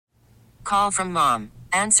Call from mom.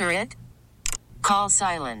 Answer it. Call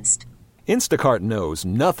silenced. Instacart knows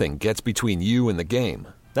nothing gets between you and the game.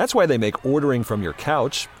 That's why they make ordering from your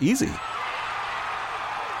couch easy.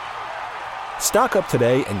 Stock up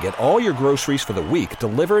today and get all your groceries for the week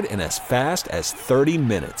delivered in as fast as 30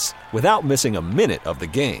 minutes without missing a minute of the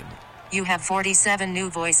game. You have 47 new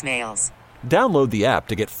voicemails. Download the app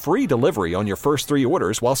to get free delivery on your first 3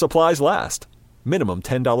 orders while supplies last. Minimum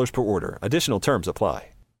 $10 per order. Additional terms apply.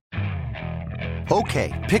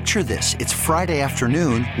 Okay, picture this. It's Friday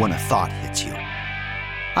afternoon when a thought hits you.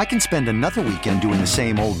 I can spend another weekend doing the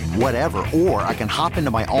same old whatever, or I can hop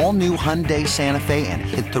into my all-new Hyundai Santa Fe and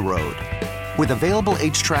hit the road. With available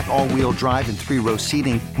H-Track all-wheel drive and 3-row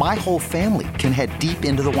seating, my whole family can head deep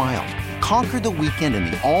into the wild. Conquer the weekend in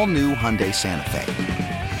the all-new Hyundai Santa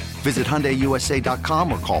Fe. Visit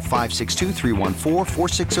HyundaiUSA.com or call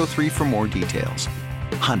 562-314-4603 for more details.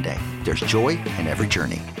 Hyundai, there's joy in every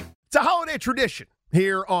journey. It's a holiday tradition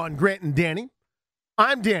here on Grant and Danny.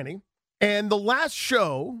 I'm Danny, and the last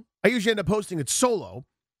show, I usually end up hosting it solo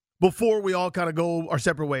before we all kind of go our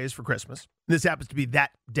separate ways for Christmas. This happens to be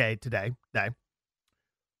that day today.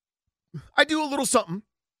 I do a little something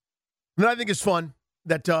that I think is fun,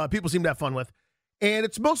 that people seem to have fun with. And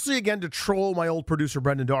it's mostly, again, to troll my old producer,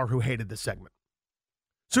 Brendan Darr, who hated this segment.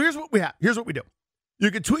 So here's what we have. Here's what we do.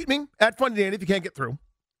 You can tweet me at FunDanny if you can't get through.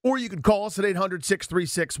 Or you can call us at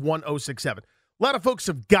 800-636-1067. A lot of folks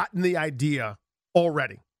have gotten the idea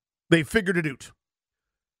already. They figured it out.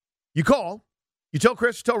 You call. You tell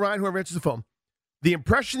Chris, tell Ryan, whoever answers the phone, the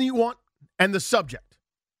impression you want and the subject.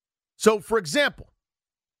 So, for example,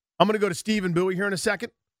 I'm going to go to Steve and Bowie here in a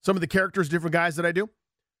second. Some of the characters, different guys that I do.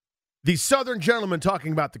 The Southern gentleman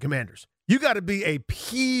talking about the Commanders. You got to be a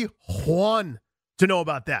P1 to know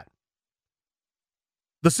about that.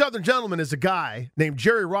 The Southern gentleman is a guy named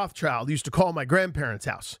Jerry Rothschild who used to call my grandparents'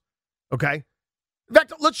 house. Okay? In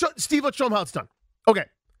fact, let's show him how it's done. Okay.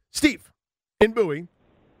 Steve, in Bowie,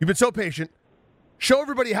 you've been so patient. Show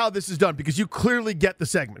everybody how this is done because you clearly get the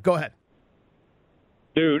segment. Go ahead.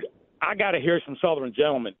 Dude, I got to hear some Southern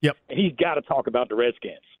gentleman. Yep. And he's got to talk about the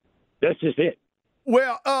Redskins. That's just it.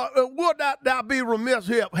 Well, would I be remiss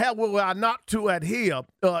here? How will I not to adhere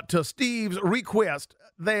to Steve's request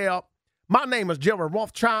there? My name is Jerry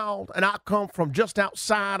Rothschild, and I come from just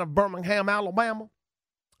outside of Birmingham, Alabama.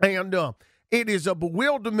 And it is a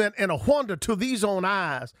bewilderment and a wonder to these own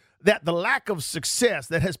eyes that the lack of success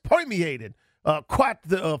that has permeated for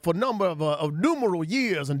a number of numerous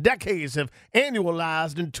years and decades have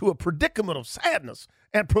annualized into a predicament of sadness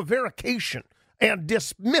and prevarication and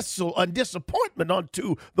dismissal and disappointment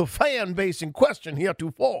unto the fan base in question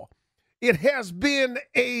heretofore. It has been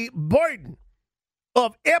a burden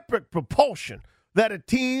of epic proportion that a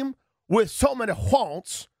team with so many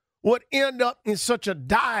wants would end up in such a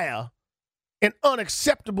dire and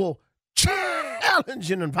unacceptable,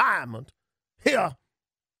 challenging environment here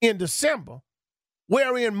in December,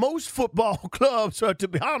 wherein most football clubs, to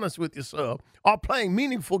be honest with you, sir, are playing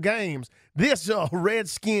meaningful games. This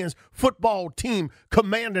Redskins football team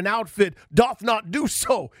commanding outfit doth not do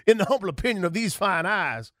so, in the humble opinion of these fine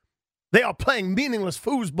eyes. They are playing meaningless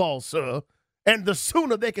foosball, sir, and the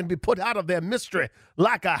sooner they can be put out of their mystery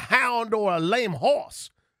like a hound or a lame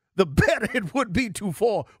horse, the better it would be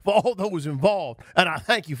for all those involved. And I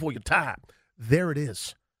thank you for your time. There it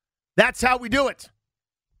is. That's how we do it.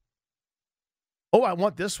 Oh, I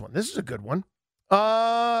want this one. This is a good one.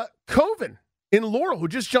 Coven in Laurel, who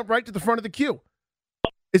just jumped right to the front of the queue.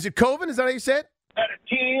 Is it Coven? Is that how you say it? At a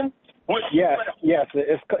team? Yes,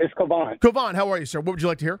 it's Kovan. Kovan, how are you, sir? What would you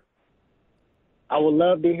like to hear? I would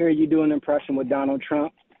love to hear you do an impression with Donald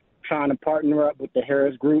Trump, trying to partner up with the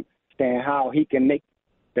Harris Group, saying how he can make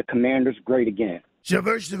the Commanders great again. So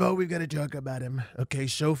first of all, we've got to talk about him. Okay,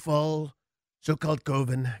 so-called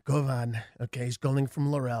Kovan. Okay, he's calling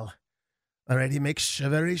from Laurel. All right, he makes a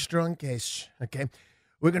very strong case. Okay,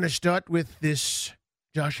 we're going to start with this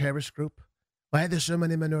Josh Harris Group. Why are there so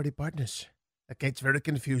many minority partners? Okay, it's very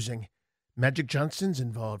confusing. Magic Johnson's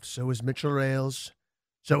involved. So is Mitchell Rales.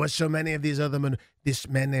 So are so many of these other this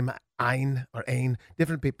man named Ayn,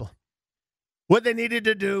 different people. What they needed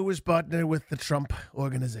to do was partner with the Trump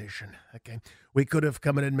organization. Okay, we could have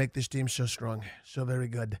come in and make this team so strong, so very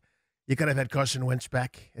good. You could have had Carson Wentz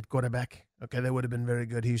back at quarterback. Okay, that would have been very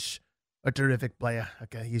good. He's a terrific player.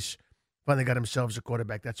 Okay, he's finally got himself as a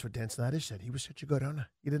quarterback. That's what Dan Snyder said. He was such a good owner.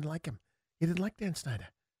 You didn't like him. You didn't like Dan Snyder.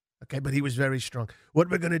 Okay, but he was very strong.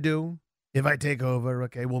 What we're going to do, if I take over,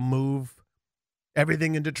 okay, we'll move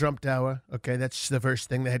everything into Trump Tower. Okay, that's the first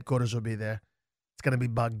thing. The headquarters will be there. It's going to be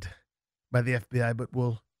bugged by the FBI, but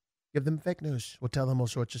we'll give them fake news. We'll tell them all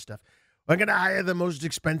sorts of stuff. We're going to hire the most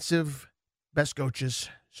expensive best coaches,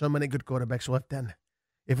 so many good quarterbacks. We'll have 10.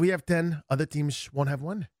 If we have 10, other teams won't have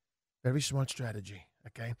one. Very smart strategy,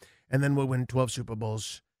 okay? And then we'll win 12 Super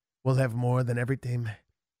Bowls. We'll have more than every team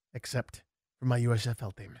except for my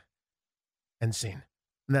USFL team. And scene.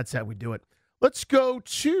 And that's how we do it. Let's go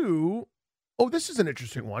to, this is an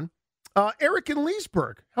interesting one. Eric in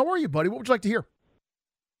Leesburg. How are you, buddy? What would you like to hear?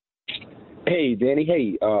 Hey, Danny.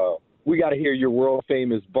 Hey, we got to hear your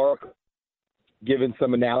world-famous Bark giving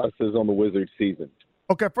some analysis on the Wizards season.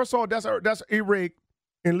 Okay, first of all, that's Eric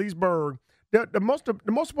in Leesburg. The most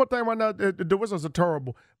important thing right now, the Wizards are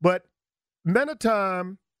terrible. But many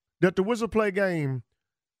time that the Wizards play game,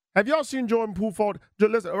 have y'all seen Jordan Poole fall?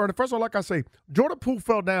 Listen, first of all, like I say, Jordan Poole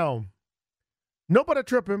fell down. Nobody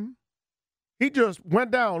tripped him. He just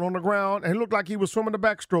went down on the ground, and it looked like he was swimming the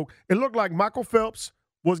backstroke. It looked like Michael Phelps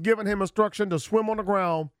was giving him instruction to swim on the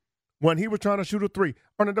ground when he was trying to shoot a three.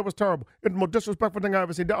 Ernie, that was terrible. It's the most disrespectful thing I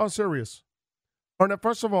ever seen. They're unserious. Ernie,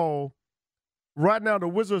 first of all, right now the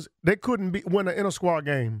Wizards, they couldn't win an inter-squad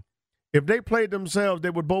game. If they played themselves, they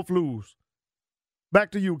would both lose.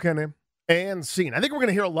 Back to you, Kenny. And scene. I think we're going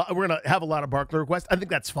to hear a lot. We're going to have a lot of Barkley requests. I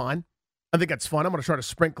think that's fine. I'm going to try to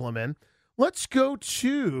sprinkle them in. Let's go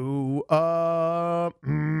to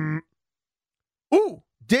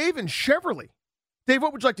Dave and Cheverly. Dave,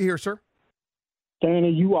 what would you like to hear, sir?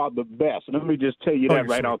 Danny, you are the best. Let me just tell you that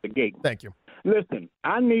right out the gate. Thank you. Listen,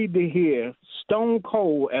 I need to hear Stone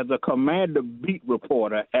Cold as a Commander beat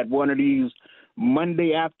reporter at one of these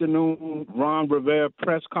Monday afternoon Ron Rivera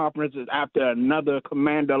press conferences after another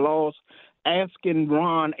Commander loss, asking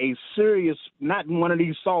Ron a serious, not one of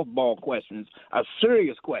these softball questions, a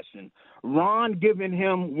serious question. Ron giving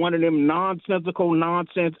him one of them nonsensical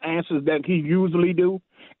nonsense answers that he usually do,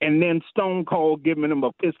 and then Stone Cold giving him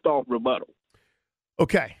a pissed off rebuttal.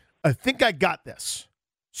 Okay, I think I got this.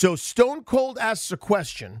 So Stone Cold asks a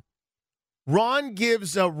question. Ron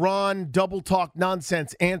gives a Ron double talk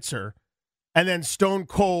nonsense answer, and then Stone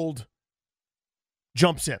Cold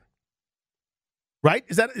jumps in. Right?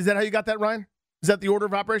 Is that how you got that, Ryan? Is that the order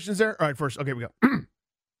of operations there? All right, first. Okay, we go.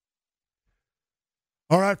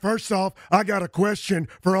 All right, first off, I got a question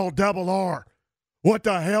for old Double R. What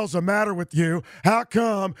the hell's the matter with you? How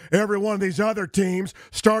come every one of these other teams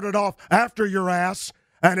started off after your ass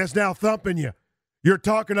and is now thumping you? You're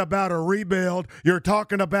talking about a rebuild. You're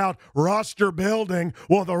talking about roster building.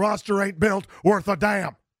 Well, the roster ain't built worth a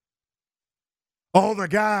damn. All the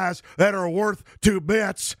guys that are worth 2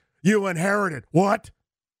 bits, you inherited. What?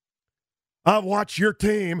 I've watched your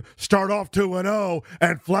team start off 2-0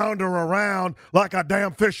 and flounder around like a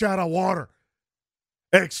damn fish out of water.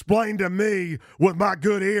 Explain to me with my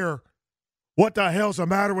good ear what the hell's the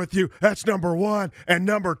matter with you. That's number one. And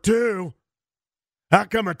number two, how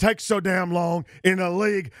come it takes so damn long in a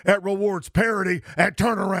league that rewards parity and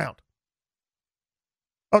turnaround?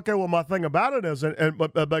 Okay, well, my thing about it is, and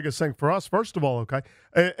the biggest thing for us, first of all, okay,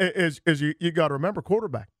 is you got to remember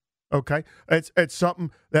quarterback. Okay, it's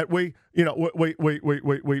something that we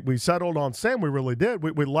settled on. Sam, we really did.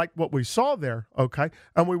 We liked what we saw there. Okay,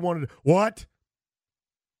 and we wanted what?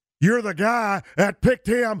 You're the guy that picked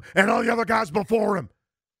him and all the other guys before him.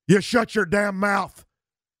 You shut your damn mouth.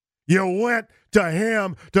 You went to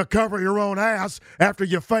him to cover your own ass after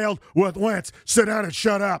you failed with Wentz. Sit down and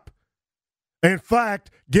shut up. In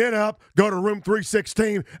fact, get up, go to room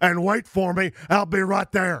 316, and wait for me. I'll be right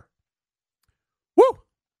there. Woo!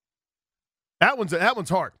 That one's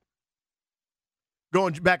hard.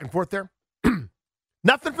 Going back and forth there.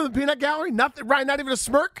 Nothing from the peanut gallery? Nothing, Ryan, not even a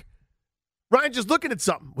smirk? Ryan just looking at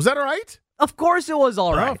something. Was that all right? Of course it was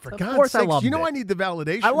all right. Oh, for God's sakes. I loved it. I need the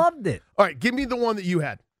validation. I loved it. All right, give me the one that you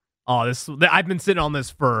had. Oh, I've been sitting on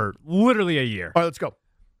this for literally a year. All right, let's go.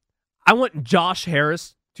 I want Josh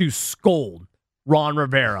Harris to scold Ron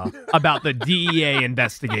Rivera about the DEA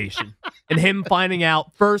investigation and him finding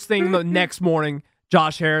out first thing the next morning,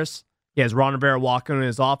 Josh Harris, he has Ron Rivera walking in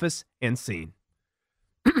his office and scene.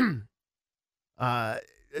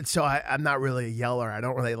 So I'm not really a yeller. I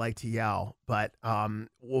don't really like to yell. But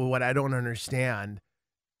what I don't understand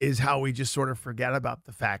is how we just sort of forget about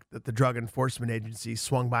the fact that the Drug Enforcement Agency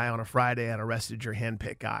swung by on a Friday and arrested your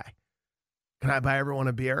handpicked guy. Can I buy everyone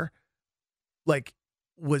a beer? Like,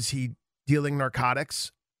 was he dealing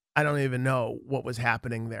narcotics? I don't even know what was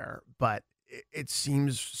happening there, but it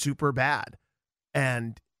seems super bad.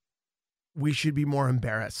 And we should be more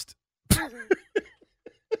embarrassed. Sorry.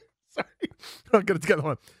 I'll get it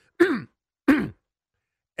together.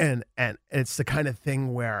 And it's the kind of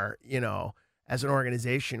thing where, as an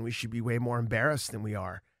organization, we should be way more embarrassed than we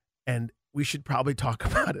are. And we should probably talk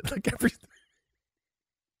about it like every.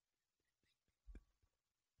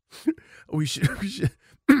 We should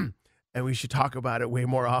and we should talk about it way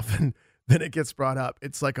more often than it gets brought up.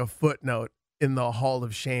 It's like a footnote in the hall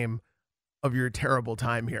of shame of your terrible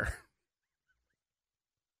time here.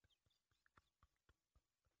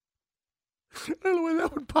 I don't know why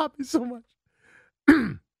that would pop me so much.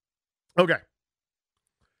 Okay.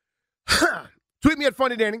 Tweet me at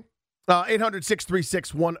Funny Danny.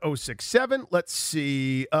 800-636-1067. Let's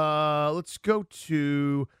see. Let's go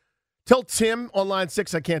to Tell Tim on line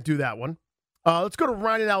 6. I can't do that one. Let's go to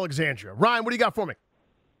Ryan in Alexandria. Ryan, what do you got for me?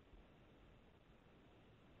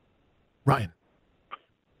 Ryan.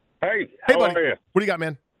 Hey, Hey, how buddy. are you? What do you got,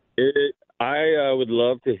 man? I would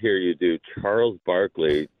love to hear you do Charles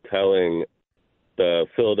Barkley telling the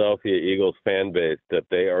Philadelphia Eagles fan base that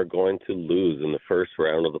they are going to lose in the first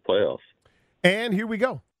round of the playoffs. And here we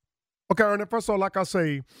go. Okay, and first of all, like I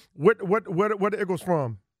say, where the Eagles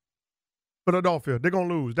from? Philadelphia. They're going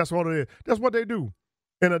to lose. That's what it is. That's what they do.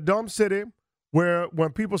 In a dumb city where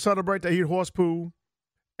when people celebrate, they eat horse poo,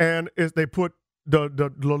 and they put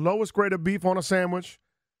the lowest grade of beef on a sandwich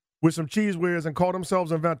with some cheese whiz and call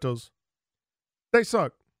themselves inventors. They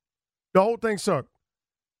suck. The whole thing sucked.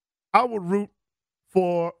 I would root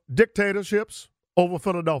for dictatorships over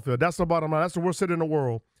Philadelphia. That's the bottom line. That's the worst city in the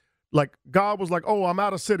world. Like, God was like, oh, I'm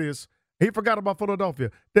out of cities. He forgot about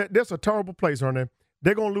Philadelphia. That's a terrible place, Ernie.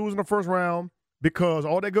 They're going to lose in the first round because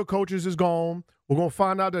all their good coaches is gone. We're going to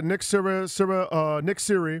find out that Nick Siri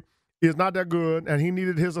is not that good, and he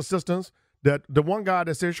needed his assistance. That the one guy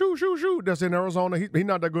that said, shoot, that's in Arizona, he's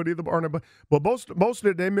not that good either, Ernie. But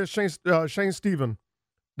mostly they miss Shane Stephen,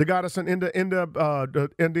 the guy that's in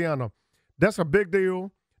Indiana. That's a big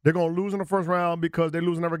deal. They're going to lose in the first round because they're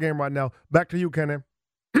losing every game right now. Back to you, Kenny.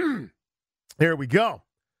 Here we go.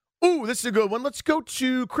 Ooh, this is a good one. Let's go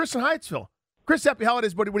to Chris in Hyattsville. Chris, happy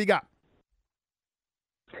holidays, buddy. What do you got?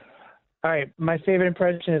 All right. My favorite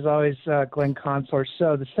impression is always Glenn Consor.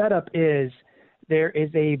 So the setup is there is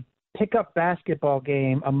a pickup basketball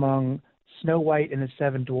game among Snow White and the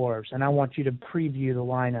Seven Dwarfs, and I want you to preview the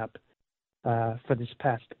lineup for this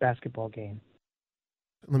past basketball game.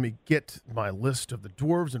 Let me get my list of the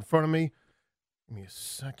dwarves in front of me. Give me a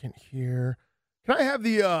second here. Can I have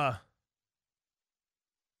the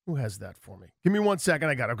who has that for me? Give me 1 second.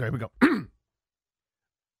 I got it. Okay, here we go.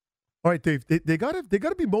 All right, Dave. They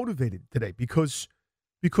gotta be motivated today because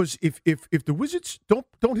if the Wizards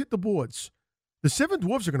don't hit the boards, the Seven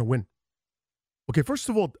Dwarfs are gonna win. Okay, first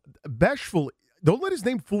of all, Bashful. Don't let his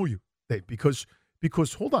name fool you, Dave, because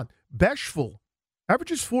hold on, Bashful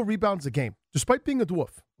averages 4 rebounds a game, despite being a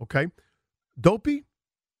dwarf, okay? Dopey,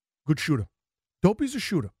 good shooter. Dopey's a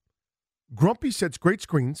shooter. Grumpy sets great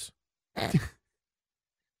screens.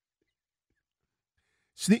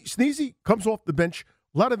 Sneezy comes off the bench,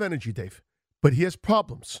 a lot of energy, Dave, but he has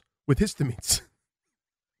problems with histamines.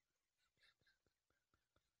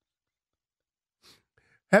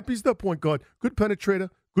 Happy's the point guard, good penetrator,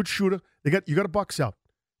 good shooter. You got to box out.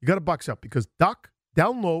 You got to box out because Doc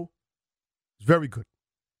down low is very good.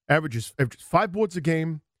 Averages 5 boards a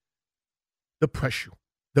game. They'll press you.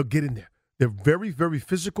 They'll get in there. They're very, very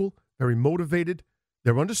physical, very motivated.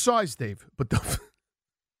 They're undersized, Dave, but they'll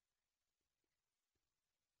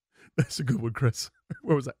That's a good one, Chris.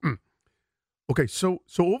 Where was that? Okay, so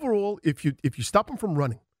overall, if you stop them from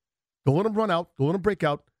running, don't let them run out, don't let them break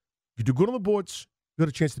out. You do good on the boards, you got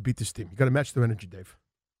a chance to beat this team. You got to match their energy, Dave.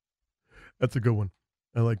 That's a good one.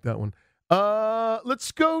 I like that one.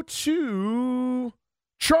 Let's go to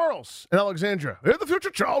Charles in Alexandria. They're the future,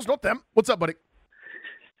 Charles, not them. What's up, buddy?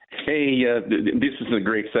 Hey, this is a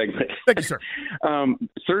great segment. Thank you, sir.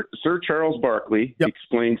 Sir Charles Barkley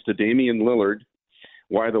explains to Damian Lillard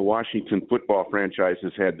why the Washington football franchise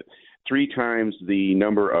has had 3 times the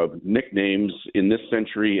number of nicknames in this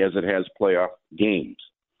century as it has playoff games.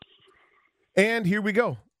 And here we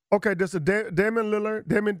go. Okay, there's a Damian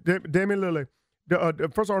Lillard.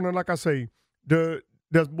 First of all, like I say,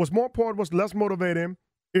 what's more important, what's less motivating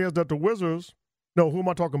is that the Wizards. No, who am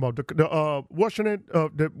I talking about? The Washington,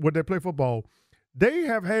 where they play football, they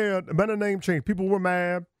have had a name change. People were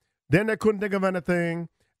mad. Then they couldn't think of anything,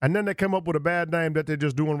 and then they came up with a bad name that they're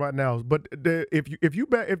just doing right now. But if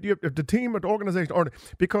the team or the organization,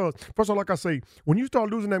 because first of all, like I say, when you start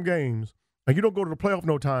losing them games and you don't go to the playoff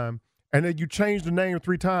no time, and then you change the name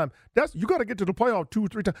 3 times, you got to get to the playoff 2 or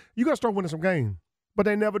 3 times. You got to start winning some games, but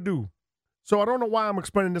they never do. So I don't know why I'm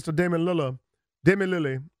explaining this to Damian Lillard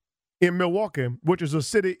in Milwaukee, which is a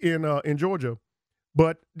city in Georgia.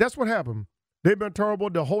 But that's what happened. They've been terrible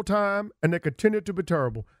the whole time, and they continue to be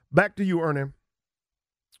terrible. Back to you, Ernie.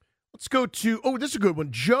 Let's go to, this is a good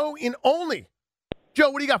one. Joe in Olney. Joe,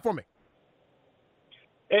 what do you got for me?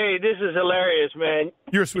 Hey, this is hilarious, man.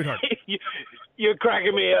 You're a sweetheart. You're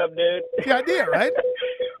cracking me up, dude. The idea, right?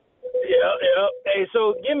 Yeah. Hey,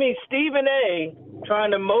 so give me Stephen A.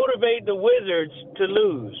 trying to motivate the Wizards to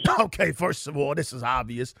lose. Okay, first of all, this is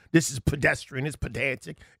obvious. This is pedestrian. It's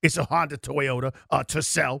pedantic. It's a Honda Toyota to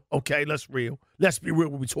sell. Okay, let's be real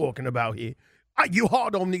what we're talking about here. You all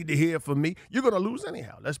don't need to hear from me. You're going to lose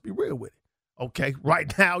anyhow. Let's be real with it. Okay,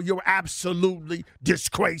 right now, you're absolutely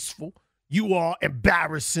disgraceful. You are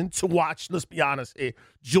embarrassing to watch. Let's be honest here.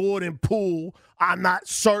 Jordan Poole, I'm not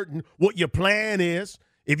certain what your plan is.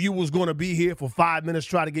 If you was going to be here for 5 minutes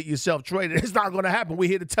trying to get yourself traded, it's not going to happen. We're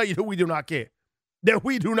here to tell you that we do not care. That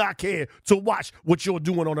we do not care to watch what you're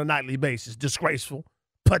doing on a nightly basis. Disgraceful,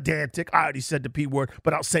 pedantic. I already said the P word,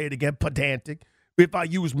 but I'll say it again, pedantic. If I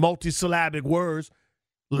use multisyllabic words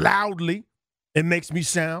loudly, it makes me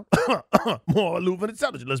sound more aloof and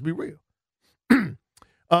intelligent. Let's be real.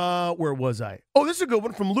 Where was I? Oh, this is a good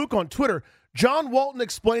one from Luke on Twitter. John Walton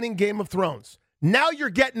explaining Game of Thrones. Now you're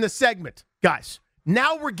getting the segment, guys.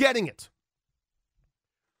 Now we're getting it.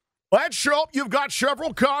 Let's show up. You've got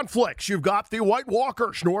several conflicts. You've got the White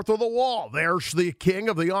Walkers north of the Wall. There's the king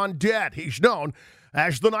of the undead. He's known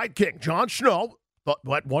as the Night King. Jon Snow,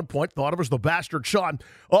 at one point thought of as the bastard son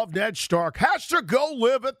of Ned Stark, has to go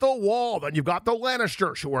live at the Wall. Then you've got the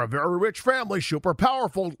Lannisters, who are a very rich family, super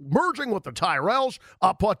powerful, merging with the Tyrells.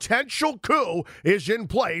 A potential coup is in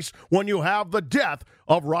place when you have the death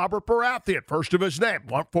of Robert Baratheon, first of his name,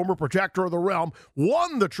 one former protector of the realm,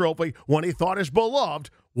 won the trophy when he thought his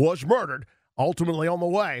beloved was murdered, ultimately on the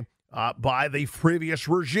way by the previous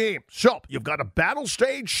regime. So you've got a battle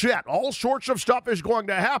stage set. All sorts of stuff is going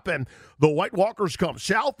to happen. The White Walkers come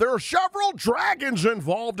south. There are several dragons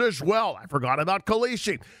involved as well. I forgot about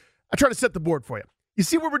Khaleesi. I try to set the board for you. You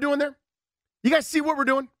see what we're doing there? You guys see what we're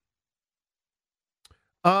doing?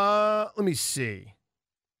 Let me see.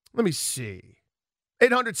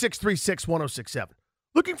 800-636-1067.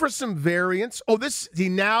 Looking for some variants. Oh,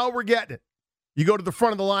 now we're getting it. You go to the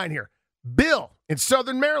front of the line here. Bill in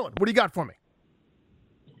Southern Maryland. What do you got for me?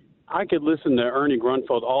 I could listen to Ernie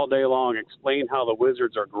Grunfeld all day long explain how the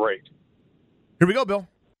Wizards are great. Here we go, Bill.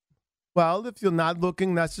 Well, if you're not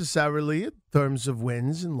looking necessarily in terms of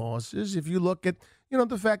wins and losses, if you look at,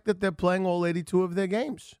 the fact that they're playing all 82 of their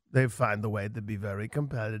games, they find the way to be very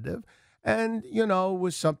competitive. And, it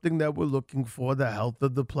was something that we're looking for, the health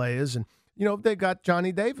of the players. And, they got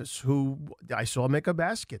Johnny Davis, who I saw make a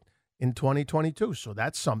basket in 2022. So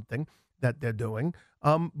that's something that they're doing.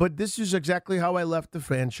 But this is exactly how I left the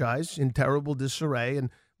franchise, in terrible disarray.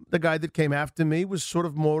 And the guy that came after me was sort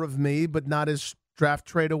of more of me, but not as draft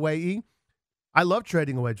trade away-y. I love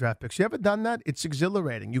trading away draft picks. You ever done that? It's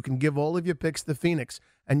exhilarating. You can give all of your picks to Phoenix,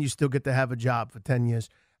 and you still get to have a job for 10 years.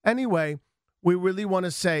 Anyway, we really want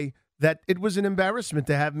to say that it was an embarrassment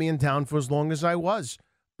to have me in town for as long as I was.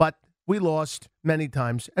 But we lost many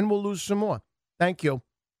times, and we'll lose some more. Thank you.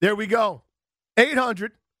 There we go.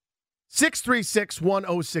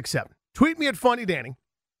 800-636-1067. Tweet me at Funny Danny.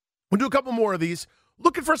 We'll do a couple more of these.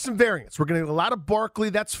 Looking for some variants. We're going to do a lot of Barkley.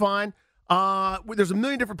 That's fine. There's a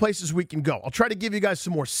million different places we can go. I'll try to give you guys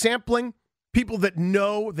some more sampling. People that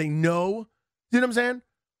know, they know. You know what I'm saying?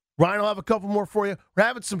 Ryan will have a couple more for you. We're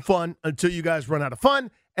having some fun until you guys run out of fun,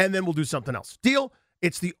 and then we'll do something else. Deal?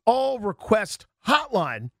 It's the All Request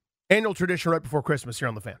Hotline, annual tradition right before Christmas here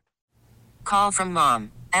on The Fan. Call from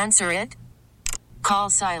mom. Answer it. Call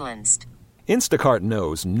silenced. Instacart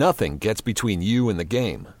knows nothing gets between you and the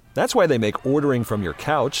game. That's why they make ordering from your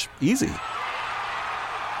couch easy.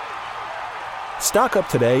 Stock up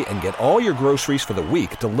today and get all your groceries for the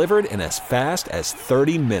week delivered in as fast as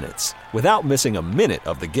 30 minutes without missing a minute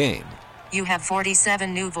of the game. You have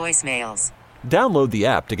 47 new voicemails. Download the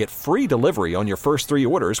app to get free delivery on your first 3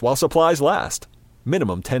 orders while supplies last.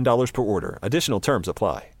 Minimum $10 per order. Additional terms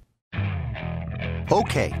apply.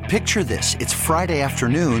 Okay, picture this. It's Friday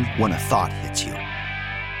afternoon when a thought hits you.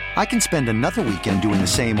 I can spend another weekend doing the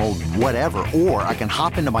same old whatever, or I can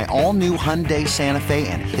hop into my all-new Hyundai Santa Fe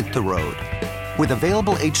and hit the road. With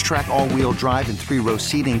available H-Track all-wheel drive and 3-row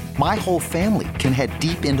seating, my whole family can head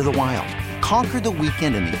deep into the wild. Conquer the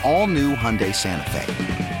weekend in the all-new Hyundai Santa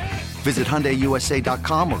Fe. Visit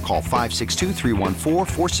HyundaiUSA.com or call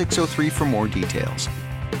 562-314-4603 for more details.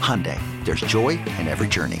 Hyundai, there's joy in every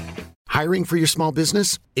journey. Hiring for your small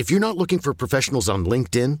business? If you're not looking for professionals on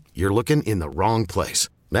LinkedIn, you're looking in the wrong place.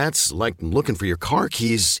 That's like looking for your car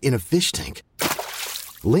keys in a fish tank.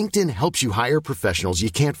 LinkedIn helps you hire professionals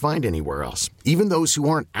you can't find anywhere else, even those who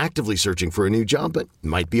aren't actively searching for a new job but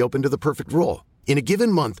might be open to the perfect role. In a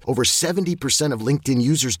given month, over 70% of LinkedIn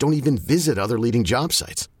users don't even visit other leading job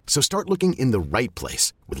sites. So start looking in the right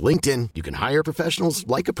place. With LinkedIn, you can hire professionals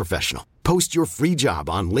like a professional. Post your free job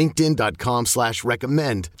on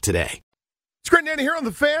linkedin.com/recommend today. It's Grant Danny here on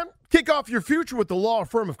The Fan. Kick off your future with the law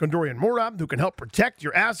firm of Condorian Morab, who can help protect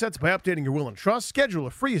your assets by updating your will and trust. Schedule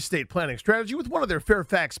a free estate planning strategy with one of their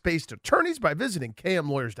Fairfax-based attorneys by visiting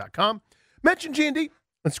kmlawyers.com. Mention G&D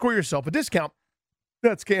and score yourself a discount.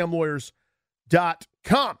 That's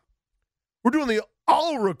kmlawyers.com. We're doing the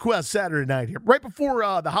All Request Saturday night here. Right before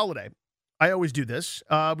the holiday, I always do this.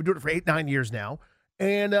 We've been doing it for 8-9 years now.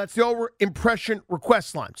 And it's the All Impression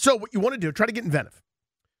Request line. So what you want to do, try to get inventive.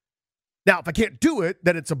 Now, if I can't do it,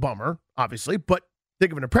 then it's a bummer, obviously. But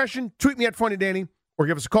think of an impression, tweet me at Funny Danny, or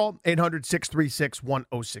give us a call,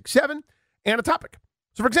 800-636-1067, and a topic.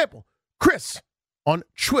 So, for example, Chris on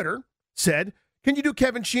Twitter said, can you do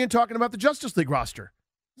Kevin Sheehan talking about the Justice League roster?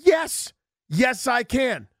 Yes. Yes, I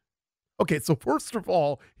can. Okay, so first of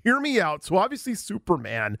all, hear me out. So obviously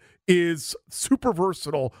Superman is super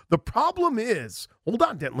versatile. The problem is, hold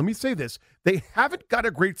on, Dan, let me say this. They haven't got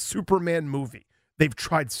a great Superman movie. They've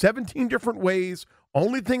tried 17 different ways.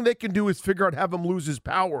 Only thing they can do is figure out how him lose his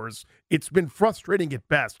powers. It's been frustrating at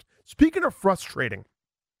best. Speaking of frustrating,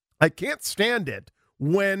 I can't stand it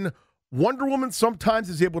when Wonder Woman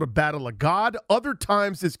sometimes is able to battle a god, other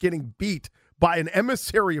times is getting beat by an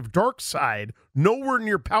emissary of Darkseid, nowhere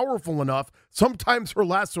near powerful enough. Sometimes her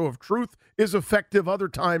lasso of truth is effective. Other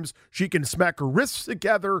times she can smack her wrists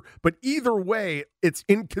together. But either way, it's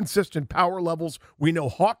inconsistent power levels. We know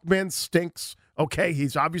Hawkman stinks. Okay,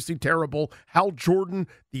 he's obviously terrible. Hal Jordan,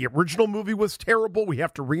 the original movie was terrible. We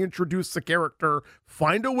have to reintroduce the character,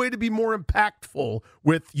 find a way to be more impactful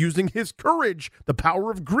with using his courage, the power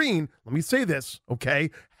of green. Let me say this, okay?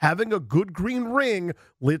 Having a good green ring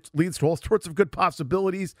leads to all sorts of good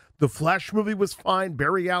possibilities. The Flash movie was fine.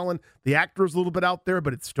 Barry Allen, the actor is a little bit out there,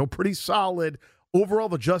 but it's still pretty solid. Overall,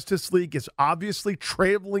 the Justice League is obviously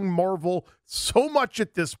trailing Marvel so much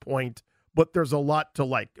at this point, but there's a lot to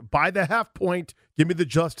like. By the half point, give me the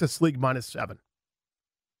Justice League -7.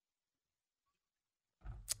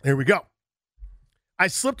 Here we go. I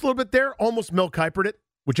slipped a little bit there, almost Mel Kipered it,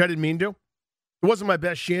 which I didn't mean to. It wasn't my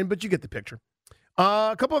best Sheehan, but you get the picture.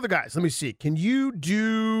 A couple other guys. Let me see. Can you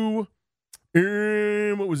do...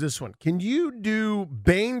 what was this one? Can you do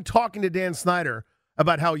Bane talking to Dan Snyder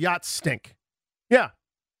about how yachts stink? Yeah.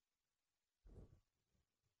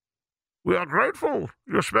 We are grateful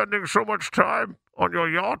you're spending so much time on your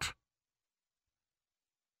yacht.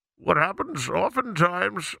 What happens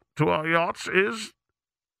oftentimes to our yachts is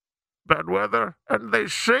bad weather, and they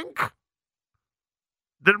sink.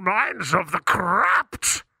 The minds of the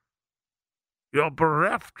corrupt. You're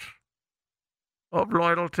bereft of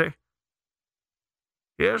loyalty.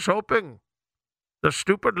 Here's hoping the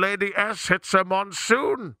stupid Lady S hits a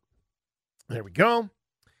monsoon. There we go.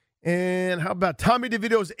 And how about Tommy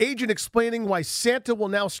DeVito's agent explaining why Santa will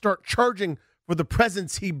now start charging for the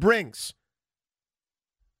presents he brings?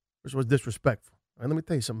 This was disrespectful. All right, let me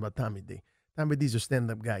tell you something about Tommy D. Tommy D's a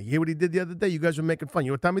stand-up guy. You hear what he did the other day? You guys were making fun.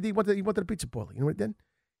 You know what Tommy D? He wanted a pizza parlor. You know what he did?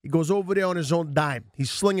 He goes over there on his own dime.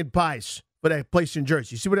 He's slinging pies for that place in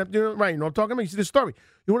Jersey. You see what I'm doing? Right, you know what I'm talking about? You see the story.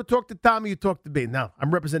 You want to talk to Tommy, you talk to me. Now,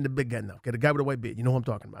 I'm representing the big guy now. Okay, the guy with the white beard. You know who I'm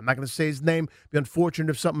talking about. I'm not going to say his name. Be unfortunate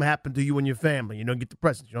if something happened to you and your family. You know, get the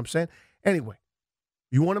presents. You know what I'm saying? Anyway,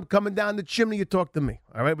 you want him coming down the chimney, you talk to me.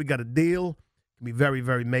 All right, we got a deal. It can be very,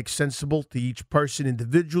 very make sensible to each person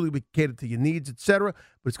individually. We cater to your needs, etc.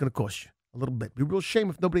 But it's going to cost you a little bit. Be a real shame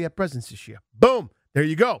if nobody had presents this year. Boom. There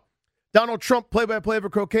you go. Donald Trump, play-by-play of a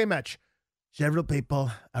croquet match. Several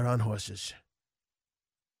people are on horses.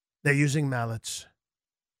 They're using mallets.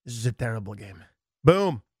 This is a terrible game.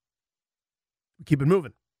 Boom. We keep it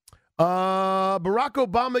moving. Barack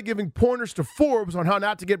Obama giving pointers to Forbes on how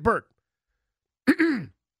not to get burnt.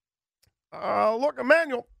 Look,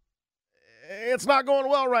 Emmanuel, it's not going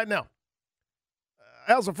well right now.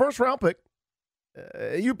 As a first-round pick,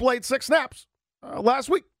 you played 6 snaps last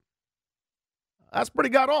week. That's pretty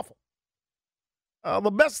god-awful.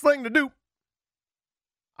 The best thing to do,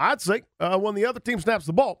 I'd say, when the other team snaps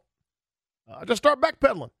the ball, just start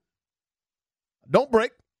backpedaling. Don't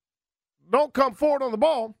break. Don't come forward on the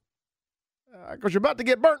ball because you're about to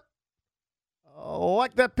get burnt.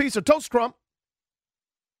 Like that piece of toast crumb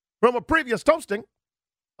from a previous toasting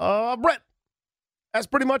Brett. That's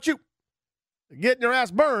pretty much you. Getting your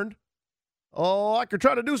ass burned like you're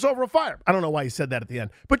trying to do so over a fire. I don't know why he said that at the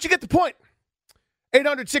end, but you get the point.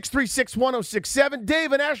 800-636-1067.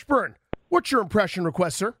 Dave and Ashburn, what's your impression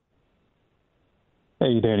request, sir?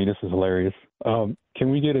 Hey, Danny, this is hilarious. Can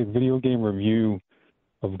we get a video game review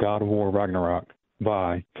of God of War Ragnarok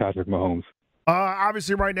by Patrick Mahomes?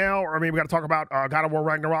 Obviously, right now, I mean, we got to talk about God of War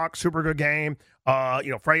Ragnarok. Super good game.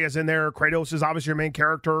 Freya's in there. Kratos is obviously your main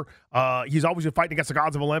character. He's always fighting against the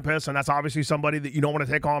gods of Olympus, and that's obviously somebody that you don't want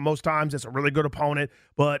to take on most times. It's a really good opponent.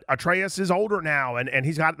 But Atreus is older now, and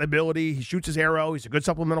he's got the ability. He shoots his arrow. He's a good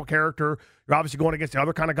supplemental character. You're obviously going against the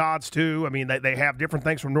other kind of gods, too. I mean, they have different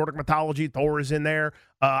things from Nordic mythology. Thor is in there.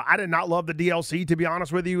 I did not love the DLC, to be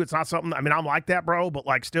honest with you. It's not something, I mean, I'm like that, bro, but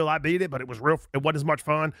still I beat it, but it wasn't as much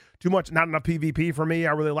fun. Too much, not enough PvP for me.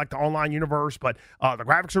 I really like the online universe, but the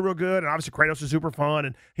graphics are real good, and obviously Kratos is super fun,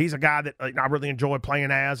 and he's a guy that I really enjoy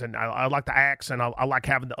playing as, and I like the axe, and I like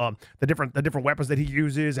having the different weapons that he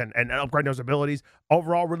uses and upgrading those abilities.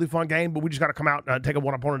 Overall, really fun game, but we just got to come out and take it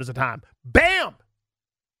one opponent at a time. Bam!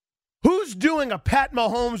 Who's doing a Pat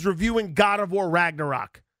Mahomes reviewing God of War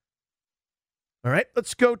Ragnarok? All right,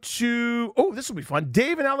 let's go to, this will be fun.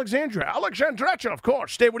 Dave in Alexandria. Alexandria, of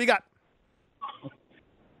course. Dave, what do you got?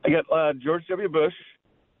 I got George W. Bush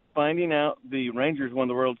finding out the Rangers won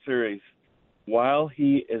the World Series while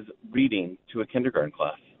he is reading to a kindergarten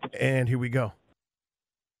class. And here we go.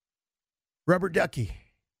 Rubber Ducky,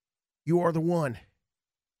 you are the one.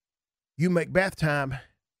 You make bath time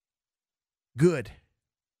good.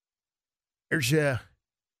 There's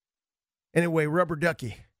anyway, Rubber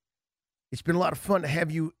Ducky. It's been a lot of fun to have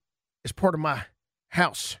you as part of my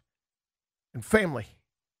house and family.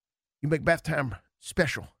 You make bath time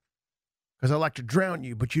special because I like to drown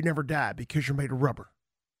you, but you never die because you're made of rubber.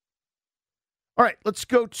 All right, let's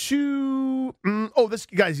go to, this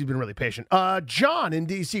guy's been really patient. John in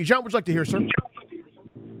D.C. John, would you like to hear, sir?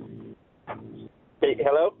 Hey,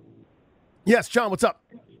 hello? Yes, John, what's up?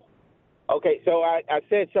 Okay, so I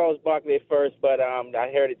said Charles Barkley at first, but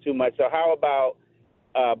I heard it too much. So how about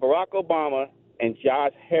Barack Obama and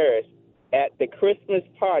Josh Harris at the Christmas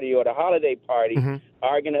party or the holiday party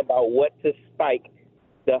arguing about what to spike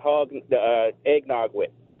the eggnog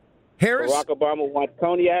with? Harris? Barack Obama wants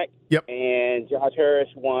cognac, and Josh Harris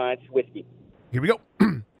wants whiskey. Here we go.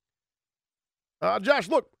 Josh,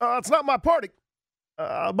 look, it's not my party,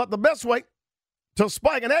 but the best way to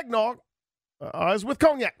spike an eggnog is with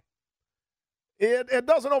cognac. It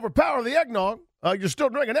doesn't overpower the eggnog. You're still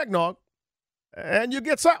drinking eggnog, and you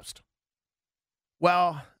get soused.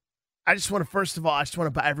 Well, first of all, I just want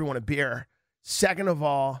to buy everyone a beer. Second of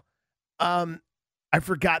all, I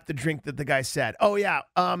forgot the drink that the guy said. Oh, yeah,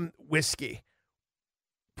 whiskey.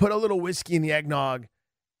 Put a little whiskey in the eggnog,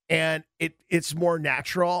 and it's more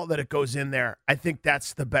natural that it goes in there. I think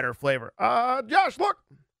that's the better flavor. Josh, look,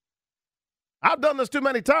 I've done this too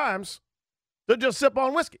many times to just sip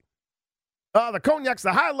on whiskey. The cognac's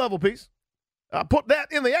the high-level piece. Put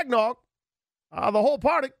that in the eggnog. The whole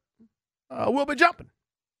party will be jumping.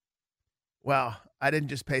 Well, I didn't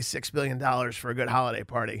just pay $6 billion for a good holiday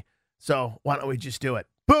party, so why don't we just do it?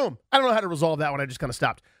 Boom. I don't know how to resolve that one. I just kind of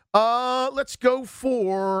stopped. Let's go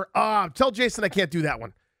for tell Jason I can't do that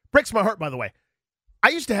one. Breaks my heart, by the way. I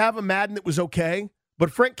used to have a Madden that was okay,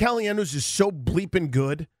 but Frank Caliendo's is so bleeping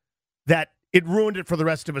good that it ruined it for the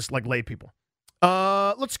rest of us like lay people.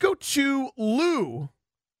 Let's go to Lou.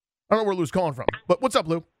 I don't know where Lou's calling from, but what's up,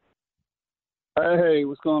 Lou? Hey,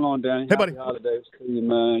 what's going on, Danny? Hey, buddy. Happy holidays to you,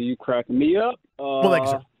 man. You cracking me up. Well, thank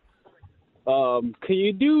you, sir. Can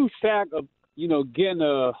you do Shaq,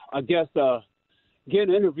 get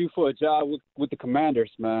an interview for a job with the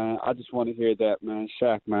Commanders, man? I just want to hear that, man.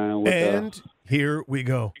 Shaq, man. Here we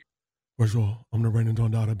go. First of all, I'm the reigning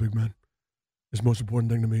Don Dada, big man. The most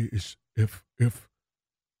important thing to me is if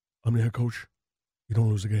I'm the head coach, you don't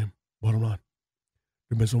lose the game. Bottom line.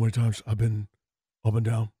 There've been so many times I've been up and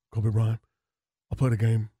down. Kobe Bryant. I played a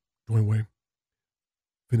game. Dwayne Wade.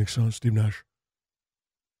 Phoenix Suns. Steve Nash.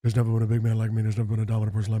 There's never been a big man like me. There's never been a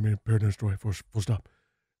dominant person like me. Period. And destroy. Full stop.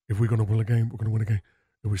 If we're going to win a game, we're going to win a game.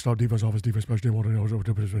 If we start defense, offense, defense, special team, all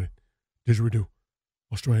the didgeridoo.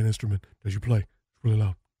 Australian instrument that you play. It's really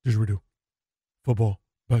loud. Didgeridoo. Football,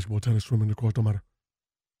 basketball, tennis, swimming, lacrosse, don't matter.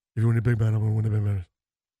 If you win the big man, I'm going to win the big man.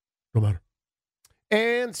 Don't matter.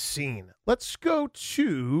 And scene. Let's go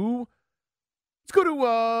to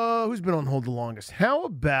who's been on hold the longest. How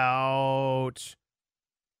about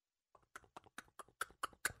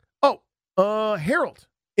Harold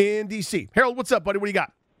in D.C. Harold, what's up, buddy? What do you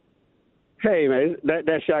got? Hey, man, that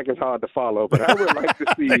Shaq is hard to follow, but I would like to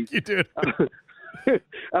see. Thank you, dude.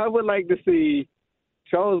 I would like to see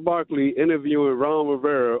Charles Barkley interviewing Ron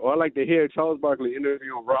Rivera, or I'd like to hear Charles Barkley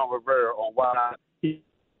interviewing Ron Rivera on why he.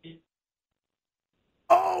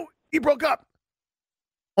 Oh, he broke up.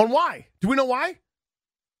 On why? Do we know why?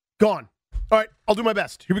 Gone. All right, I'll do my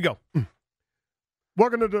best. Here we go.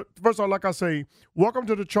 First of all, like I say, welcome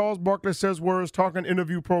to the Charles Barkley Says Words Talking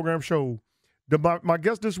Interview Program Show. My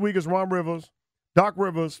guest this week is Ron Rivers, Doc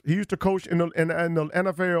Rivers. He used to coach in the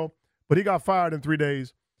NFL, but he got fired in 3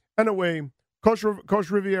 days. Anyway,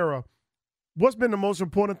 Coach Riviera, what's been the most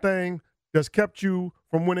important thing that's kept you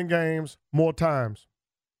from winning games more times?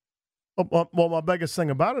 Well, my biggest thing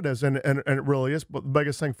about it is, and it really is, but the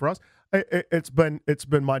biggest thing for us, it's been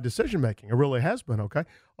my decision making. It really has been. Okay,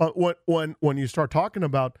 when you start talking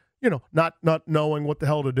about not knowing what the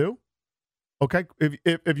hell to do, okay,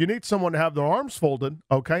 if you need someone to have their arms folded,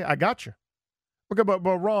 okay, I got you. Okay, but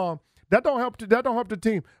Ron, that don't help the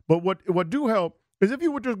team. But what do help is if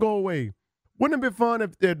you would just go away. Wouldn't it be fun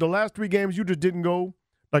if the last 3 games you just didn't go,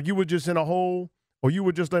 like you were just in a hole, or you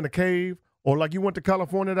were just in a cave? Or like you went to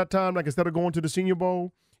California that time, like instead of going to the Senior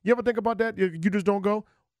Bowl. You ever think about that? You just don't go?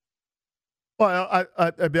 Well,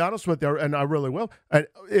 I'll be honest with you, and I really will.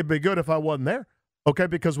 It'd be good if I wasn't there, okay?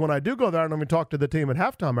 Because when I do go there, I don't even talk to the team at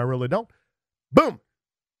halftime. I really don't. Boom.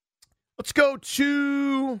 Let's go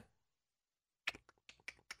to –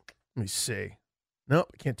 let me see. Nope,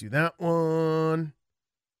 I can't do that one.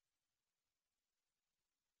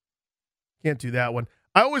 Can't do that one.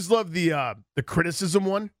 I always love the criticism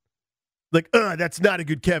one. Like, that's not a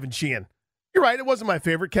good Kevin Sheehan. You're right, it wasn't my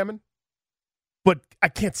favorite, Kevin. But I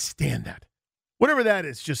can't stand that. Whatever that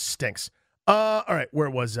is, just stinks. All right, where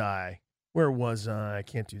was I?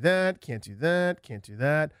 Can't do that.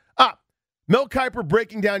 Mel Kiper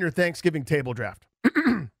breaking down your Thanksgiving table draft.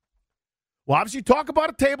 Well, obviously, talk about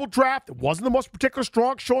a table draft. It wasn't the most particular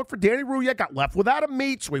strong showing for Danny Rouillet. Got left without a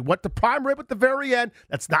meat, so he went to prime rib at the very end.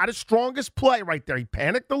 That's not his strongest play right there. He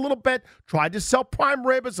panicked a little bit, tried to sell prime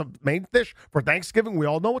rib as a main dish for Thanksgiving. We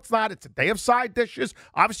all know it's not. It's a day of side dishes.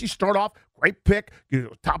 Obviously, start off, great pick.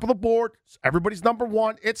 Top of the board. Everybody's number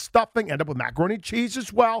one. It's stuffing. End up with macaroni and cheese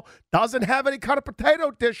as well. Doesn't have any kind of potato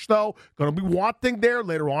dish, though. Going to be wanting there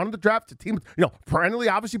later on in the draft. The team, perennially,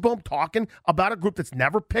 obviously, boom, talking about a group that's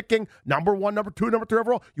never picking number 1, number 2, number 3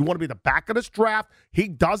 overall. You want to be the back of this draft. He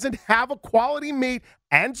doesn't have a quality meat.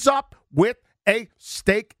 Ends up with a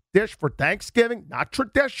steak dish for Thanksgiving. Not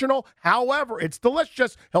traditional. However, it's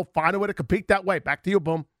delicious. He'll find a way to compete that way. Back to you,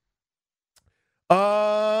 boom.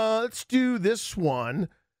 Let's do this one.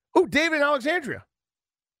 Oh, David in Alexandria.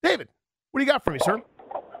 David, what do you got for me, sir?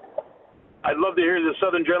 I'd love to hear the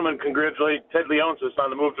Southern gentleman congratulate Ted Leonsis on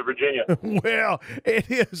the move to Virginia. Well, it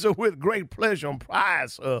is with great pleasure and pride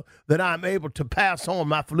that I'm able to pass on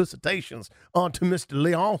my felicitations on to Mr.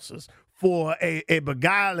 Leonsis for a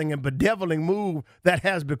beguiling and bedeviling move that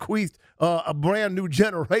has bequeathed a brand new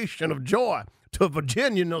generation of joy to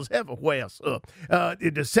Virginians everywhere.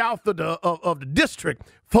 In the south of the district,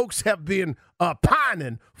 folks have been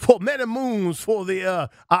pining for many moons for the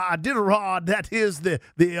Iditarod that is the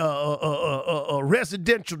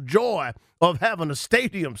residential joy of having a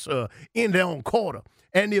stadium in their own quarter.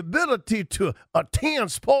 And the ability to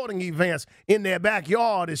attend sporting events in their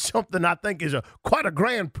backyard is something I think is quite a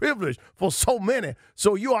grand privilege for so many.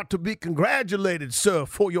 So you ought to be congratulated, sir,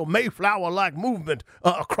 for your Mayflower-like movement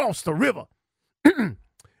across the river.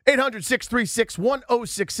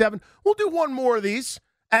 800-636-1067. We'll do one more of these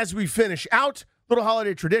as we finish out. Little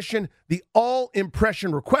holiday tradition, the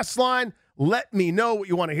all-impression request line. Let me know what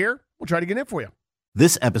you want to hear. We'll try to get in for you.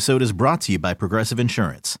 This episode is brought to you by Progressive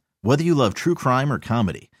Insurance. Whether you love true crime or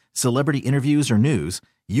comedy, celebrity interviews or news,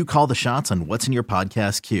 you call the shots on what's in your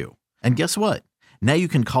podcast queue. And guess what? Now you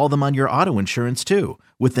can call them on your auto insurance too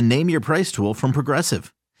with the Name Your Price tool from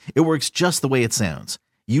Progressive. It works just the way it sounds.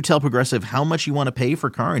 You tell Progressive how much you want to pay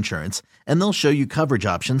for car insurance, and they'll show you coverage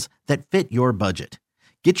options that fit your budget.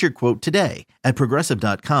 Get your quote today at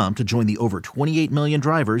Progressive.com to join the over 28 million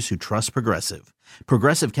drivers who trust Progressive.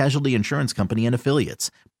 Progressive Casualty Insurance Company and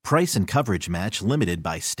Affiliates. Price and coverage match limited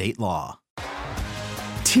by state law.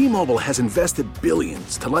 T-Mobile has invested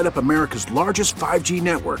billions to light up America's largest 5G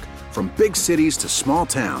network, from big cities to small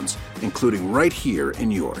towns, including right here in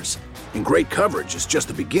yours. And great coverage is just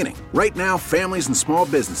the beginning. Right now, families and small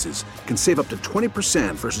businesses can save up to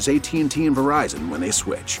 20% versus AT&T and Verizon when they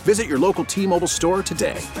switch. Visit your local T-Mobile store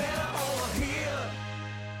today.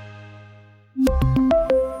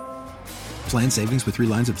 Plan savings with 3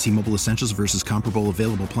 lines of T-Mobile Essentials versus comparable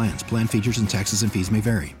available plans. Plan features and taxes and fees may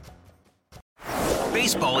vary.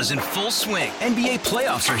 Baseball is in full swing. NBA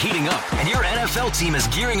playoffs are heating up, and your NFL team is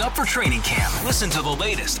gearing up for training camp. Listen to the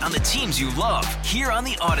latest on the teams you love here on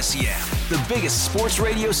the Odyssey app. The biggest sports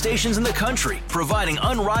radio stations in the country, providing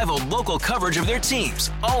unrivaled local coverage of their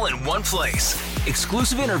teams, all in one place.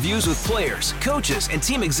 Exclusive interviews with players, coaches, and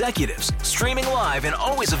team executives, streaming live and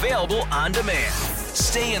always available on demand.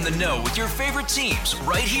 Stay in the know with your favorite teams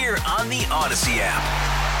right here on the Odyssey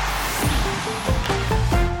app.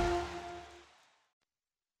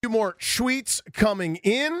 Few more tweets coming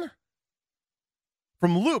in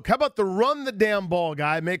from Luke. How about the run the damn ball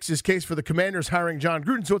guy makes his case for the Commanders hiring John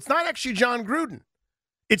Gruden? So it's not actually John Gruden.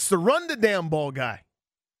 It's the run the damn ball guy.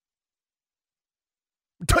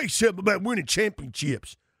 I'll tell you something about winning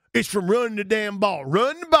championships. It's from running the damn ball.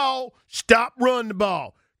 Run the ball. Stop running the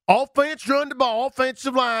ball. Offense, run the ball.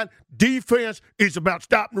 Offensive line. Defense is about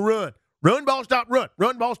stopping the run. Run ball, stop, run.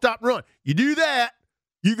 Run ball, stop, run. You do that,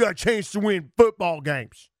 you got a chance to win football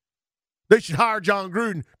games. They should hire John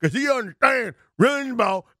Gruden because he understands running the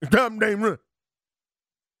ball and stopping the damn run.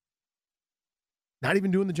 Not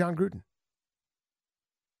even doing the John Gruden.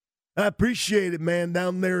 I appreciate it, man,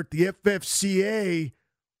 down there at the FFCA.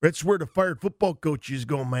 That's where the fired football coaches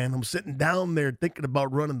go, man. I'm sitting down there thinking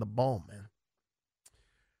about running the ball, man.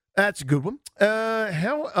 That's a good one.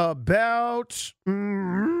 How about...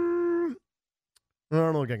 I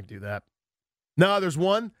don't know if I can do that. No, there's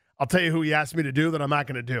one. I'll tell you who he asked me to do that I'm not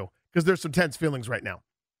going to do because there's some tense feelings right now.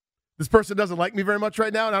 This person doesn't like me very much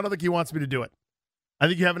right now, and I don't think he wants me to do it. I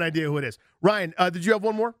think you have an idea who it is. Ryan, did you have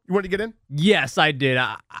one more? You wanted to get in? Yes, I did.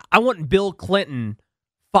 I want Bill Clinton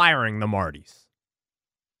firing the Martys.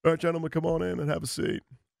 All right, gentlemen, come on in and have a seat.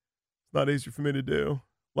 It's not easy for me to do.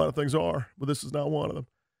 A lot of things are, but this is not one of them.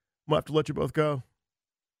 I'm going to have to let you both go.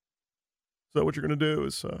 So what you're going to do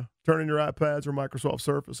is turn in your iPads or Microsoft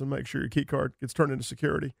Surface and make sure your key card gets turned into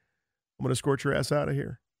security. I'm going to escort your ass out of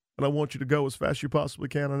here. And I want you to go as fast as you possibly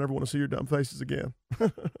can. I never want to see your dumb faces again.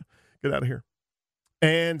 Get out of here.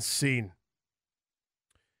 And scene.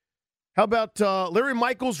 How about Larry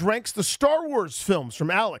Michaels ranks the Star Wars films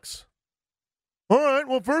from Alex? All right,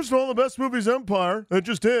 well, first of all, the best movie is Empire. It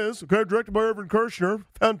just is. Okay, directed by Irvin Kershner.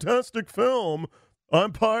 Fantastic film.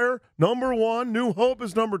 Empire, number 1. New Hope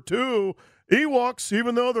is number 2. Ewoks,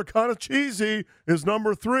 even though they're kind of cheesy, is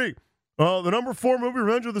number 3. The number 4 movie,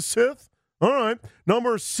 Revenge of the Sith. All right.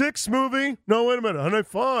 Number 6 movie, no, wait a minute. And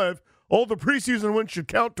 5, all the preseason wins should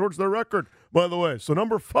count towards their record, by the way. So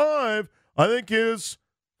number 5, I think, is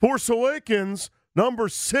Force Awakens. Number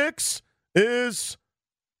 6 is,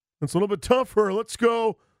 it's a little bit tougher. Let's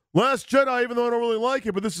go Last Jedi, even though I don't really like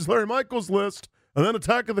it, but this is Larry Michaels' list. And then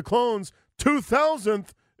Attack of the Clones. 2000th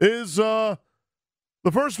is the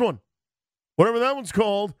first one. Whatever that one's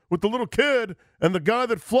called, with the little kid and the guy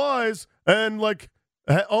that flies and, like,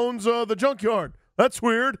 owns the junkyard. That's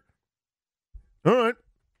weird. All right.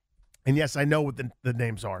 And, yes, I know what the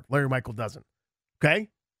names are. Larry Michael doesn't. Okay?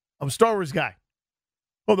 I'm a Star Wars guy.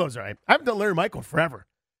 Oh, those are right. I haven't done Larry Michael forever.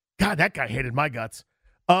 God, that guy hated my guts.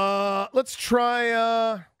 Let's try...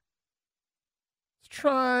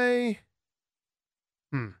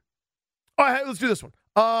 All right, let's do this one.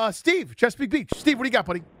 Steve, Chesapeake Beach. Steve, what do you got,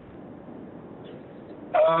 buddy?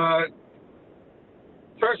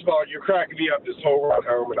 First of all, you're cracking me up this whole ride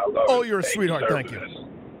home, and I love it. Oh, you're a sweetheart. Thank you.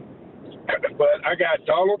 But I got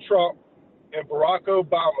Donald Trump and Barack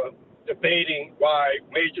Obama debating why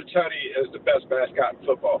Major Tuddy is the best mascot in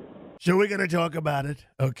football. So we're going to talk about it.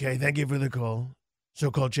 Okay, thank you for the call.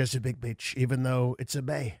 So-called Chesapeake Beach, even though it's a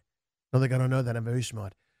bay. No, they're going to know that I'm very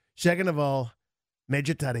smart. Second of all,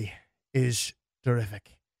 Major Tuddy is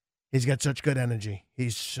terrific. He's got such good energy.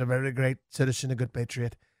 He's a very great citizen, a good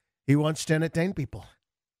patriot. He wants to entertain people.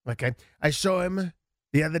 Okay? I saw him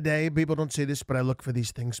the other day. People don't see this, but I look for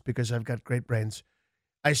these things because I've got great brains.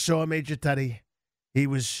 I saw Major Tuddy. He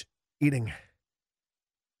was eating.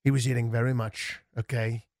 He was eating very much.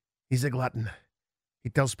 Okay? He's a glutton. He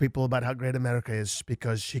tells people about how great America is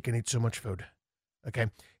because he can eat so much food. Okay?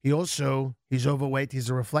 He's overweight. He's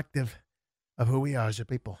a reflective of who we are as a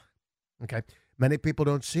people. Okay? Many people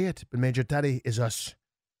don't see it, but Major Tuddy is us.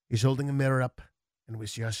 He's holding a mirror up, and we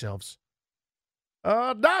see ourselves.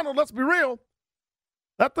 Donald, let's be real.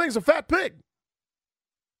 That thing's a fat pig.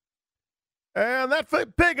 And that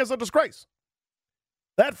fat pig is a disgrace.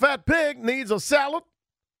 That fat pig needs a salad,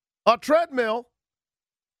 a treadmill,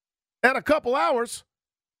 and a couple hours,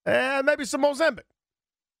 and maybe some Ozempic.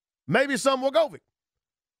 Maybe some Wegovy.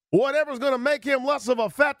 Whatever's going to make him less of a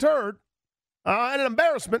fat turd and an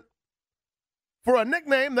embarrassment for a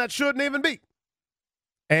nickname that shouldn't even be.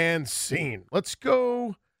 And scene. Let's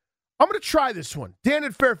go. I'm going to try this one. Dan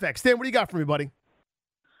in Fairfax. Dan, what do you got for me, buddy?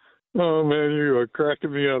 Oh, man, you are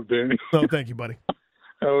cracking me up, Danny. Oh, thank you, buddy.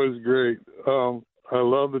 That was great. I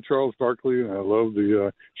love the Charles Barkley and I love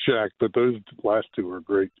the Shaq, but those last two are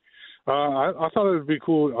great. I thought it would be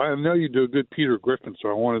cool. I know you do a good Peter Griffin, so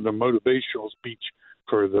I wanted a motivational speech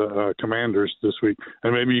for the Commanders this week,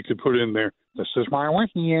 and maybe you could put in there, "This is why we're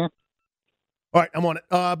here." All right, I'm on it.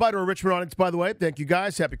 Bye to our Richmond audience, by the way. Thank you,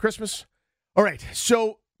 guys. Happy Christmas. All right,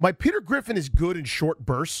 so my Peter Griffin is good in short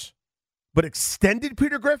bursts, but extended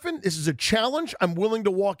Peter Griffin, this is a challenge. I'm willing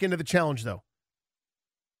to walk into the challenge, though.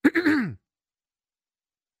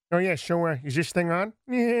 Oh, yeah, so is this thing on?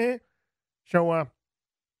 Yeah. So,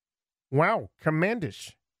 wow,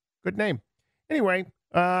 Commanders. Good name. Anyway,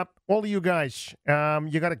 all of you guys,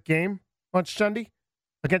 you got a game on Sunday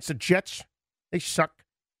against the Jets? They suck.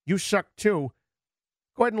 You suck, too.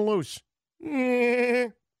 Go ahead and lose. Yeah.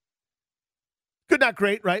 Good, not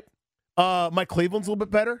great, right? Mike Cleveland's a little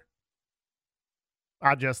bit better.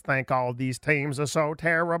 I just think all these teams are so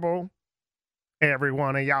terrible. Every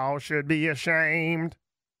one of y'all should be ashamed.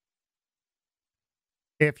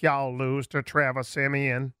 If y'all lose to Trevor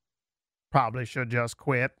Siemian, probably should just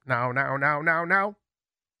quit. No.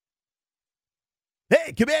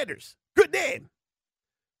 Hey, Commanders. Good name.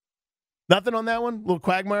 Nothing on that one? Little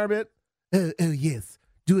Quagmire bit? Oh, yes.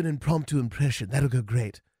 Do an impromptu impression. That'll go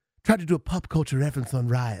great. Try to do a pop culture reference on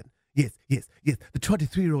Ryan. Yes. The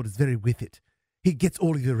 23-year-old is very with it. He gets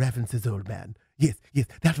all of your references, old man. Yes,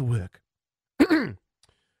 that'll work.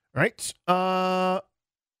 Right.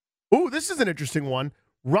 This is an interesting one.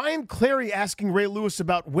 Ryan Clary asking Ray Lewis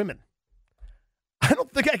about women. I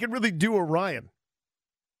don't think I can really do a Ryan.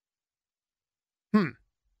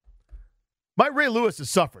 My Ray Lewis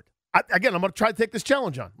has suffered. I'm going to try to take this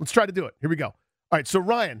challenge on. Let's try to do it. Here we go. All right, so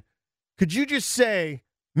Ryan, could you just say,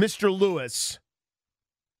 Mr. Lewis,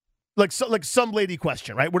 like some lady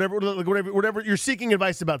question, right? Whatever you're seeking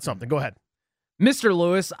advice about something. Go ahead. Mr.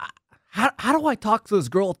 Lewis, how do I talk to this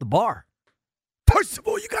girl at the bar? First of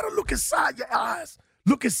all, you got to look inside your eyes.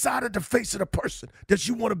 Look inside at the face of the person that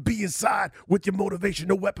you want to be inside with your motivation.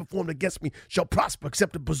 No weapon formed against me shall prosper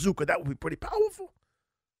except a bazooka. That would be pretty powerful.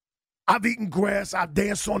 I've eaten grass. I've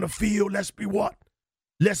danced on the field. Let's be what?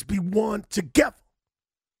 Let's be one together.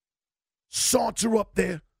 Saunter up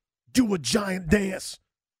there. Do a giant dance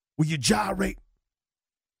where you gyrate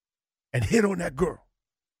and hit on that girl.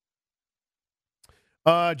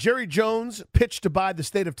 Jerry Jones pitched to buy the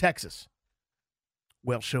state of Texas.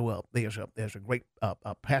 Well, so there's a great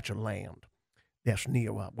patch of land that's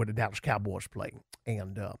near where the Dallas Cowboys play,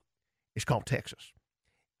 and it's called Texas.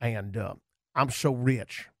 And I'm so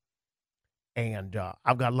rich, and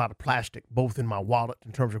I've got a lot of plastic, both in my wallet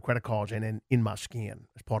in terms of credit cards and in my skin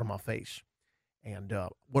as part of my face. And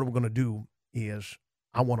what we're going to do is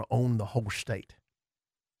I want to own the whole state.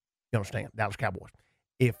 You understand? Dallas Cowboys.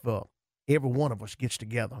 If every one of us gets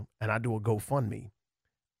together and I do a GoFundMe,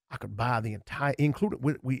 I could buy the entire,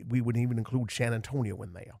 we would even include San Antonio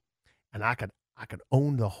in there, and I could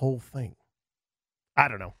own the whole thing. I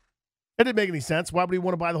don't know. It didn't make any sense. Why would he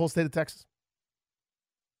want to buy the whole state of Texas?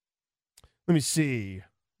 Let me see.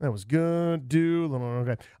 That was good.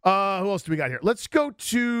 Okay. Who else do we got here? Let's go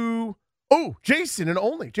to Jason and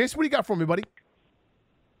Only. Jason, what do you got for me, buddy?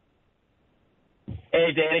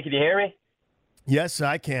 Hey, Danny, can you hear me? Yes,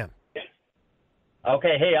 I can.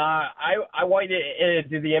 Okay, hey, I want you to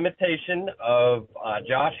do the imitation of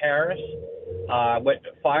Josh Harris with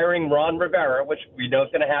firing Ron Rivera, which we know is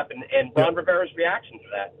going to happen, and Ron Rivera's reaction to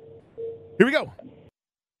that. Here we go.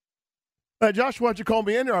 Josh, why don't you call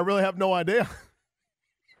me in here? I really have no idea.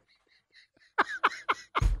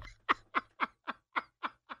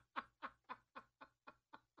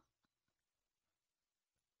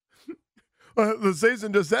 The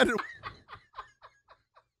season just ended.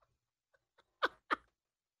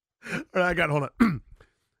 All right, I got it. Hold on.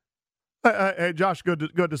 Hey, Josh, good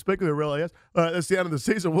to speak with you, really. Yes. It's the end of the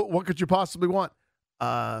season. What could you possibly want?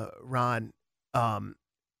 Ron,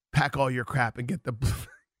 pack all your crap and get the...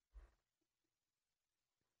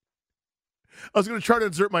 I was going to try to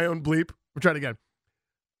insert my own bleep. We'll try it again.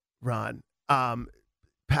 Ron,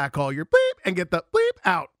 pack all your bleep and get the bleep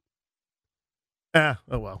out. Oh,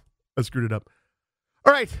 well. I screwed it up.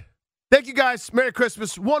 All right. Thank you, guys. Merry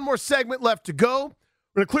Christmas. One more segment left to go.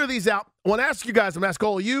 We're going to clear these out. I want to ask you guys, I'm going to ask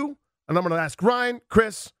all of you, and I'm going to ask Ryan,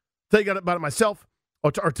 Chris, tell you about it myself,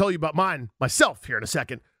 or tell you about myself here in a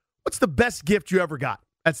second. What's the best gift you ever got?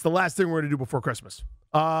 That's the last thing we're going to do before Christmas.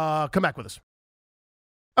 Come back with us.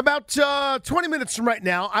 About 20 minutes from right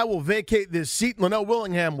now, I will vacate this seat. Linnell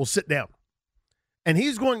Willingham will sit down. And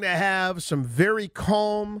he's going to have some very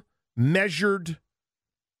calm, measured,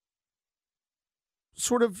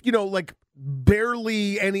 sort of, like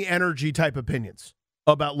barely any energy type opinions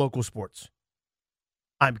about local sports.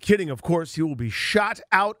 I'm kidding, of course. He will be shot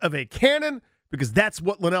out of a cannon because that's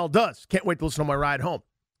what Linnell does. Can't wait to listen on my ride home.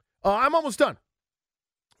 I'm almost done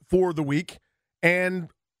for the week, and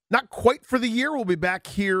not quite for the year. We'll be back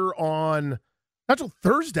here on not till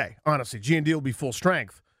Thursday, honestly. G&D will be full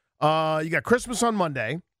strength. You got Christmas on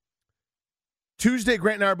Monday. Tuesday,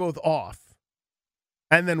 Grant and I are both off.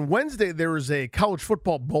 And then Wednesday, there is a college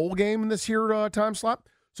football bowl game in this here time slot.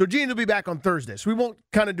 So G&D will be back on Thursday. So we won't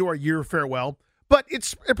kind of do our year farewell. But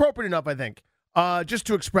it's appropriate enough, I think, just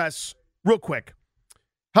to express real quick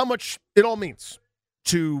how much it all means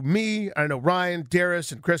to me. I know Ryan,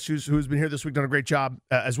 Darius, and Chris, who's been here this week, done a great job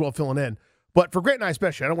as well filling in. But for Grant and I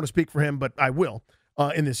especially, I don't want to speak for him, but I will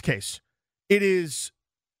in this case. It is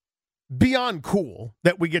beyond cool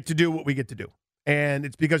that we get to do what we get to do. And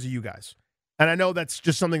it's because of you guys. And I know that's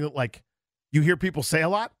just something that, like, you hear people say a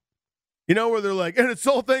lot, you know, where they're like, and it's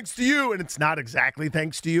all thanks to you. And it's not exactly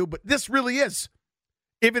thanks to you, but this really is.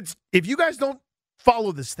 If you guys don't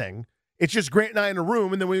follow this thing, it's just Grant and I in a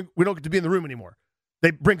room, and then we don't get to be in the room anymore.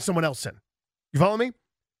 They bring someone else in. You follow me?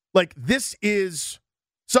 Like, this is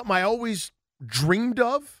something I always dreamed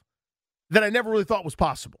of that I never really thought was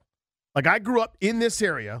possible. Like, I grew up in this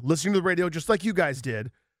area, listening to the radio just like you guys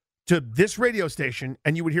did, to this radio station,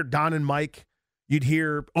 and you would hear Don and Mike, you'd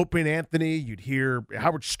hear Opie and Anthony, you'd hear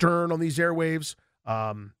Howard Stern on these airwaves,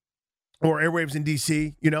 or airwaves in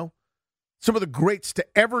D.C., you know? Some of the greats to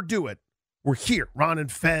ever do it were here. Ron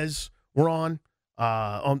and Fez were on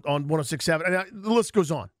 106.7. And the list goes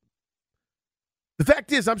on. The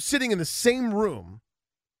fact is, I'm sitting in the same room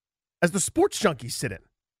as the Sports Junkies sit in,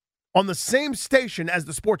 on the same station as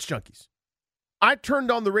the Sports Junkies. I turned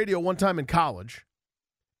on the radio one time in college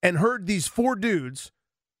and heard these four dudes,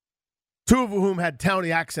 two of whom had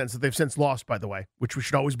towny accents that they've since lost, by the way, which we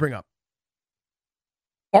should always bring up,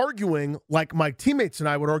 arguing like my teammates and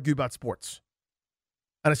I would argue about sports.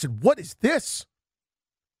 And I said, what is this?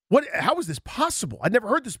 How is this possible? I'd never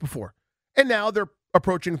heard this before. And now they're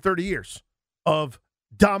approaching 30 years of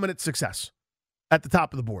dominant success at the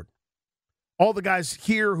top of the board. All the guys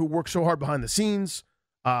here who work so hard behind the scenes,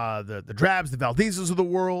 the Drabs, the Valdezes of the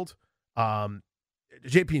world,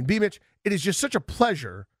 JP and B. Mitch, it is just such a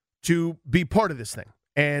pleasure to be part of this thing.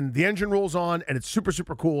 And the engine rolls on, and it's super,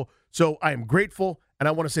 super cool. So I am grateful, and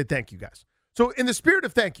I want to say thank you, guys. So in the spirit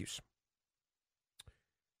of thank yous,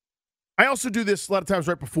 I also do this a lot of times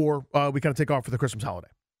right before we kind of take off for the Christmas holiday.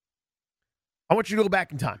 I want you to go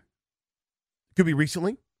back in time. It could be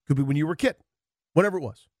recently. It could be when you were a kid. Whatever it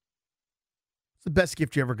was. It's the best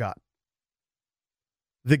gift you ever got.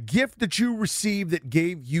 The gift that you received that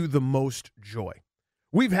gave you the most joy.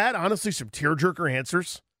 We've had, honestly, some tearjerker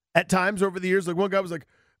answers at times over the years. Like, one guy was like,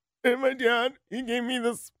 hey, my dad, he gave me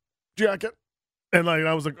this jacket. And like,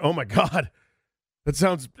 I was like, oh my God, that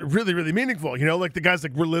sounds really, really meaningful. You know, like the guy's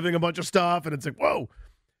like, we're living a bunch of stuff. And it's like, whoa.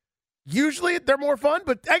 Usually they're more fun,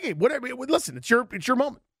 but hey, whatever. Listen, it's your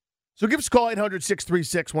moment. So give us a call,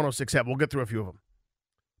 800-636-1067. We'll get through a few of them.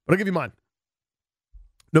 But I'll give you mine.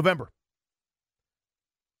 November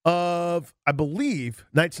of, I believe,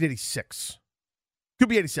 1986. Could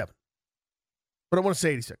be 87. But I want to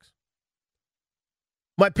say 86.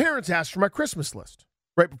 My parents asked for my Christmas list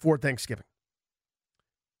right before Thanksgiving.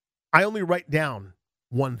 I only write down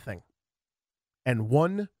one thing. And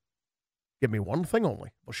give me one thing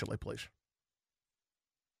only. Bushel, please.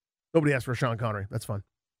 Nobody asked for Sean Connery. That's fine.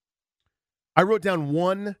 I wrote down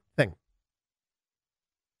one thing.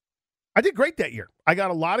 I did great that year. I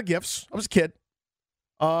got a lot of gifts. I was a kid.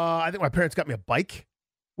 I think my parents got me a bike,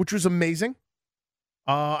 which was amazing.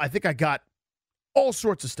 I think I got all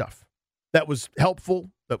sorts of stuff that was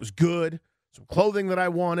helpful, that was good, some clothing that I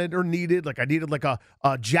wanted or needed. Like I needed like a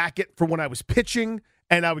jacket for when I was pitching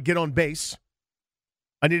and I would get on base.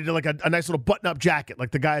 I needed like a nice little button-up jacket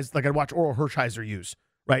like the guys, like I'd watch Oral Hershiser use,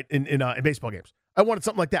 right, in baseball games. I wanted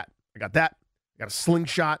something like that. I got that. I got a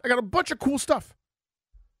slingshot. I got a bunch of cool stuff.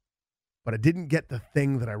 But I didn't get the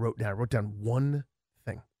thing that I wrote down. I wrote down one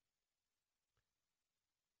thing.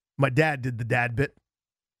 My dad did the dad bit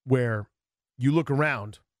where you look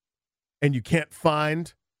around and you can't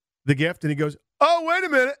find the gift, and he goes, oh, wait a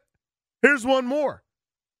minute. Here's one more.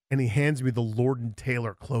 And he hands me the Lord &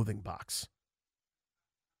 Taylor clothing box.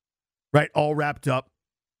 Right? All wrapped up,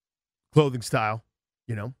 clothing style,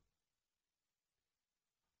 you know.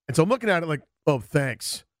 And so I'm looking at it like, oh,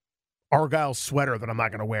 thanks. Argyle sweater that I'm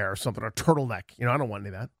not going to wear or something, or a turtleneck. You know, I don't want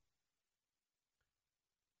any of that.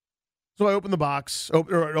 So I open the box,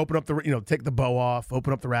 open up the, take the bow off,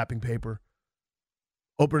 open up the wrapping paper,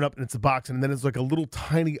 open it up, and it's a box, and then it's like a little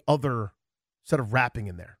tiny other set of wrapping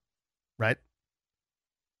in there, right?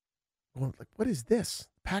 Going like, what is this?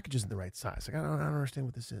 The package isn't the right size. Like, I don't understand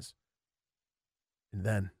what this is. And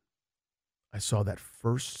then I saw that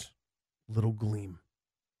first little gleam,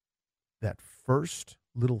 that first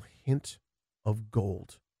little hint of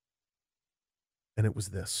gold. And it was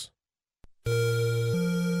this.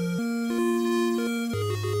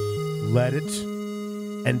 Let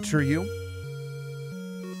it enter you.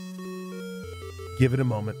 Give it a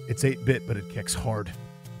moment. It's 8-bit, but it kicks hard.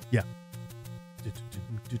 Yeah.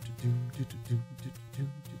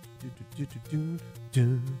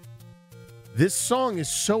 This song is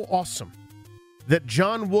so awesome that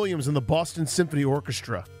John Williams and the Boston Symphony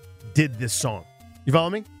Orchestra did this song. You follow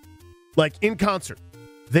me? Like in concert.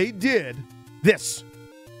 They did this.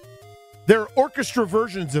 There are orchestra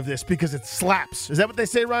versions of this because it slaps. Is that what they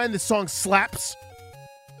say, Ryan? This song slaps?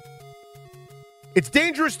 It's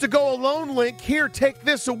dangerous to go alone, Link. Here, take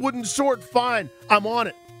this, a wooden sword. Fine, I'm on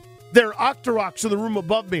it. There are Octoroks in the room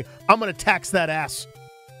above me. I'm going to tax that ass.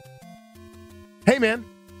 Hey, man.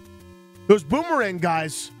 Those boomerang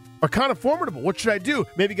guys are kind of formidable. What should I do?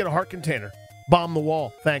 Maybe get a heart container. Bomb the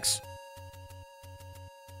wall. Thanks.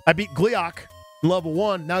 I beat Gliok in level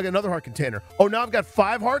 1. Now I got another heart container. Oh, now I've got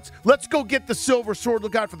 5 hearts? Let's go get the silver sword.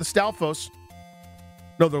 Look out for the Stalfos.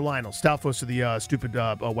 No, they're Lionel. Stalfos are the stupid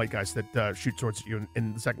white guys that shoot swords at you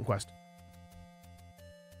in the second quest.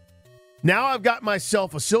 Now I've got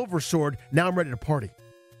myself a silver sword. Now I'm ready to party.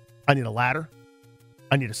 I need a ladder.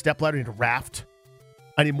 I need a step ladder. I need a raft.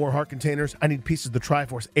 I need more heart containers. I need pieces of the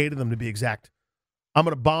Triforce, 8 of them to be exact. I'm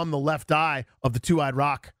going to bomb the left eye of the two-eyed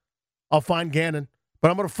rock. I'll find Ganon,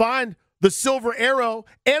 but I'm going to find the silver arrow,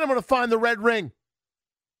 and I'm going to find the red ring.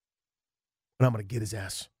 And I'm going to get his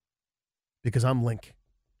ass because I'm Link,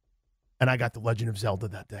 and I got the Legend of Zelda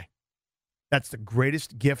that day. That's the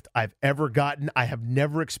greatest gift I've ever gotten. I have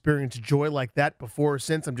never experienced joy like that before or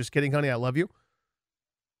since. I'm just kidding, honey. I love you.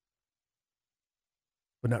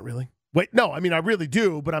 But not really. Wait, no, I mean, I really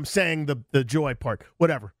do, but I'm saying the joy part.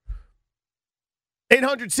 Whatever.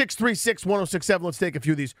 800-636-1067. Let's take a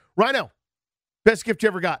few of these. Rhino, best gift you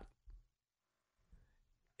ever got?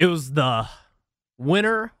 It was the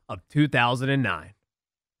winter of 2009.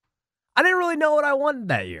 I didn't really know what I wanted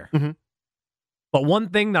that year. Mm-hmm. But one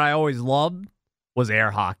thing that I always loved was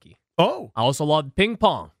air hockey. Oh. I also loved ping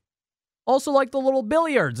pong. Also liked the little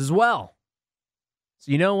billiards as well.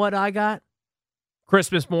 So you know what I got?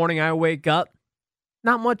 Christmas morning, I wake up.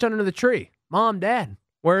 Not much under the tree. Mom, Dad,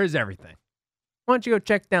 where is everything? Why don't you go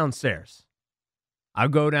check downstairs? I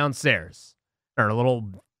go downstairs. Or a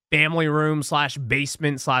little family room /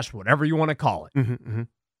 basement / whatever you want to call it. Mm-hmm, mm-hmm.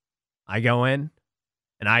 I go in,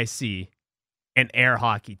 and I see an air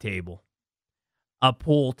hockey table, a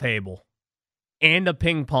pool table, and a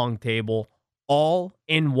ping pong table all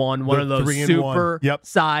in one. One of those super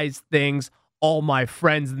sized things. All my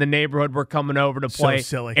friends in the neighborhood were coming over to play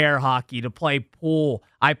air hockey, to play pool.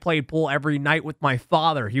 I played pool every night with my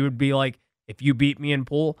father. He would be like, if you beat me in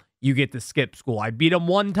pool, you get to skip school. I beat him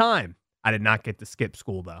one time. I did not get to skip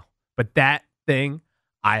school, though. But that thing,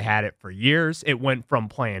 I had it for years. It went from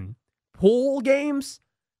playing pool games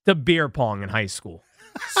to beer pong in high school.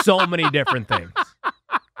 So many different things.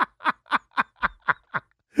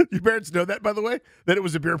 Your parents know that, by the way? That it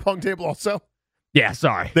was a beer pong table also? Yeah,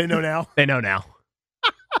 sorry. They know now? They know now.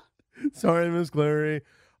 Sorry, Miss Clary.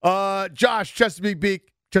 Josh,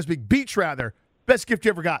 Chesapeake Beach, rather. Best gift you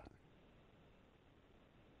ever got?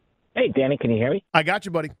 Hey, Danny, can you hear me? I got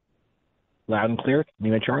you, buddy. Loud and clear. Me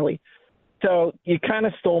and Charlie. So you kind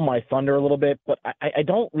of stole my thunder a little bit, but I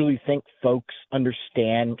don't really think folks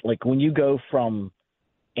understand, like, when you go from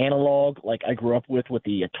analog, like I grew up with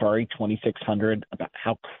the Atari 2600, about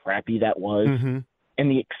how crappy that was, mm-hmm.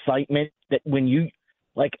 and the excitement that when you,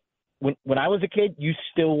 like, when I was a kid, you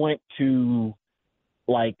still went to,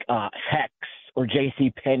 like, Hex or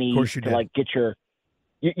JCPenney to, like, get your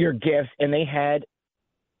gifts, and they had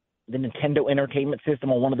the Nintendo Entertainment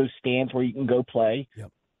System on one of those stands where you can go play. Yep.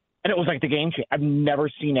 And it was like the game changer. I've never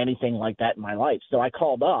seen anything like that in my life. So I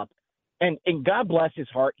called up, and God bless his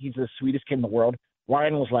heart, he's the sweetest kid in the world.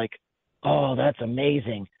 Ryan was like, "Oh, that's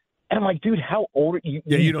amazing." And I'm like, "Dude, how old are you?"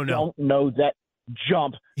 Yeah, you don't know that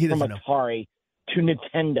jump from know. Atari to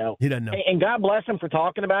Nintendo. He doesn't know. And God bless him for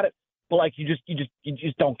talking about it. But like, you just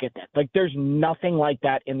don't get that. Like, there's nothing like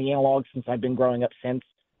that in the analog since I've been growing up since.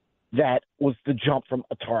 That was the jump from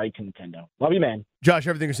Atari to Nintendo. Love you, man. Josh,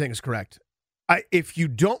 everything you're saying is correct. If you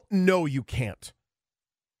don't know, you can't.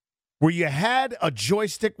 Where you had a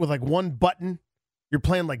joystick with like one button, you're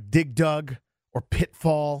playing like Dig Dug or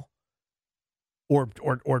Pitfall or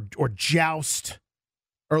Joust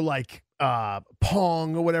or like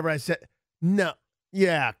Pong or whatever I said. No,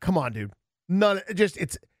 Yeah, come on, dude. And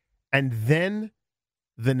then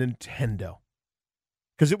the Nintendo.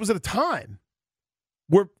 Because it was at a time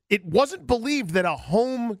where it wasn't believed that a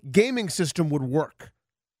home gaming system would work.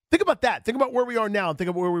 Think about that. Think about where we are now and think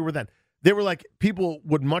about where we were then. They were like, people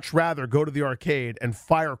would much rather go to the arcade and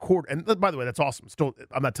fire quarters. And by the way, that's awesome. Still,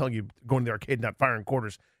 I'm not telling you going to the arcade and not firing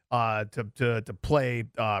quarters to play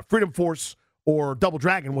Freedom Force or Double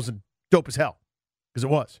Dragon wasn't dope as hell, because it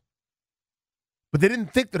was. But they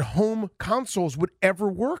didn't think that home consoles would ever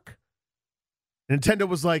work. Nintendo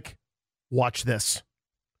was like, watch this.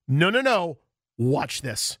 No, watch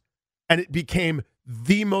this. And it became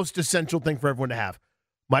the most essential thing for everyone to have.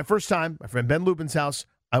 My first time, my friend Ben Lubin's house,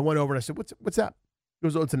 I went over and I said, what's that? He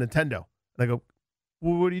goes, oh, it's a Nintendo. And I go,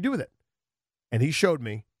 well, what do you do with it? And he showed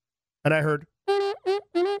me, and I heard,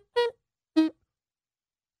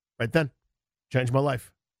 right then, changed my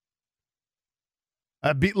life.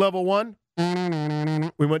 I beat level 1.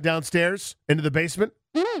 We went downstairs into the basement.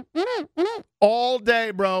 All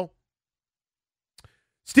day, bro.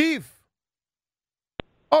 Steve.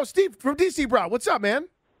 Oh, Steve from DC, bro. What's up, man?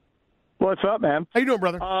 What's up, man? How you doing,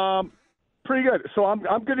 brother? Pretty good. So I'm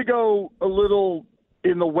going to go a little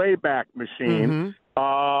in the Wayback Machine.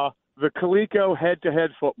 The Coleco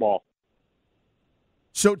head-to-head football.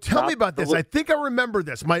 So tell me about this. I think I remember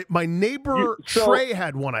this. My neighbor Trey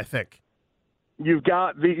had one, I think. You've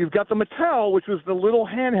got the Mattel, which was the little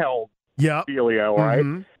handheld dealio, right?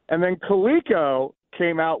 Mm-hmm. And then Coleco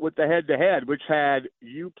came out with the head-to-head, which had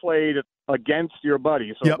you played against your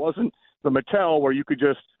buddy. So it wasn't the Mattel where you could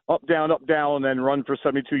just up, down, and then run for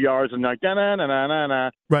 72 yards and like, na-na-na-na-na.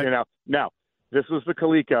 Right. You know, no. This was the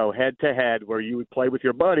Coleco head-to-head where you would play with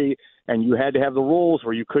your buddy, and you had to have the rules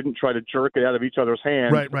where you couldn't try to jerk it out of each other's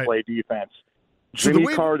hands to play defense. So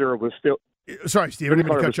Jimmy Carter was still... Sorry, Steve. I didn't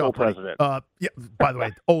mean to cut you off. President. Yeah. By the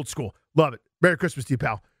way, old school. Love it. Merry Christmas to you,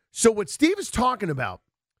 pal. So what Steve is talking about,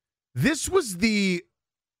 this was there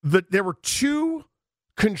were 2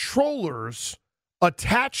 controllers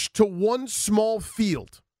attached to one small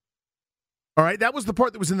field. All right? That was the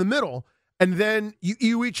part that was in the middle. And then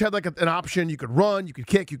you each had like an option. You could run, you could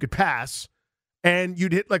kick, you could pass, and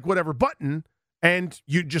you'd hit like whatever button, and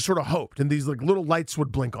you just sort of hoped. And these like little lights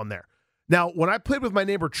would blink on there. Now, when I played with my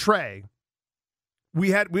neighbor Trey, we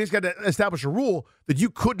just got to establish a rule that you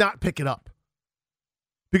could not pick it up,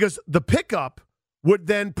 because the pickup would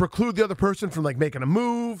then preclude the other person from like making a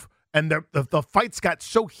move, and the fights got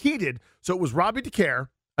so heated. So it was Robbie DeCare.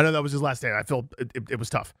 I know that was his last day. I feel it was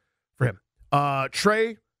tough for him.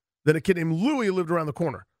 Trey, then a kid named Louie who lived around the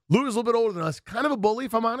corner. Louie was a little bit older than us, kind of a bully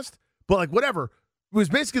if I'm honest, but like whatever. It was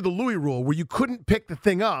basically the Louie rule where you couldn't pick the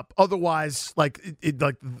thing up, otherwise like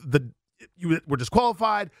you were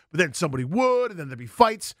disqualified, but then somebody would, and then there'd be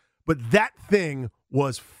fights. But that thing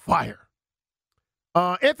was fire.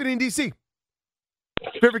 Anthony in D.C.,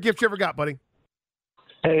 favorite gift you ever got, buddy?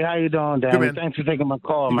 Hey, how you doing, Dan? Good, man. Thanks for taking my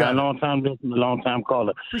call, man. Long time listener, long time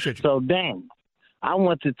caller. Appreciate you. So, Dan, I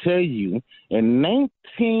want to tell you, in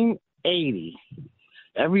 1980,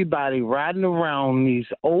 everybody riding around these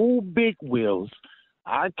old big wheels,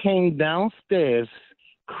 I came downstairs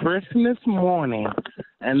Christmas morning,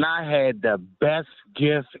 and I had the best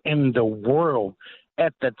gift in the world.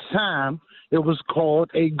 At the time, it was called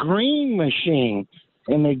a green machine.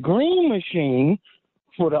 And a green machine,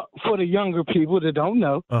 for the younger people that don't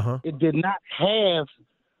know, it did not have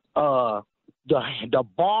the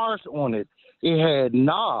bars on it. It had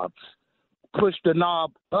knobs. Push the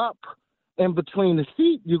knob up in between the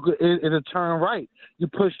seat, it'll turn right. You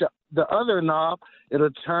push the other knob,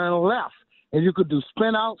 it'll turn left. And you could do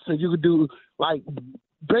spin outs, and you could do like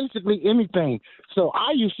basically anything. So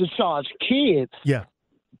I used to charge kids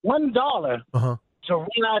 $1 to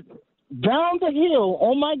ride down the hill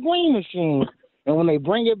on my green machine, and when they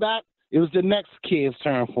bring it back, it was the next kid's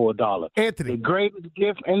turn for $1. Anthony, the greatest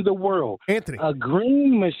gift in the world. Anthony, a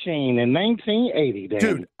green machine in 1980. Dan.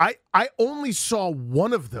 Dude, I only saw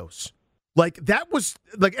one of those. Like, that was,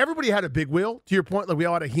 like, everybody had a big wheel, to your point. Like, we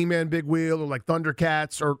all had a He-Man big wheel or, like,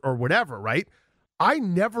 Thundercats or whatever, right? I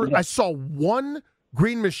saw one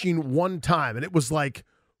green machine one time, and it was like,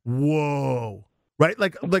 whoa, right?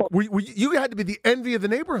 Like you had to be the envy of the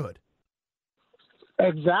neighborhood.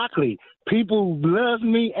 Exactly. People loved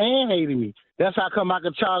me and hated me. That's how come I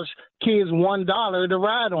could charge kids $1 to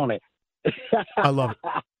ride on it. I love it.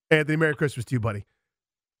 Anthony, Merry Christmas to you, buddy.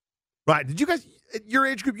 Right. Did you guys, your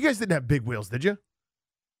age group, you guys didn't have big wheels, did you?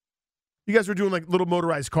 You guys were doing like little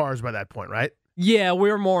motorized cars by that point, right? Yeah,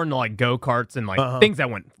 we were more into like go-karts and like things that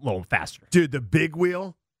went a little faster. Dude, the big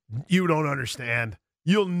wheel, you don't understand.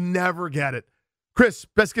 You'll never get it. Chris,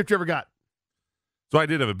 best gift you ever got? So I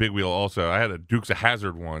did have a big wheel also. I had a Dukes of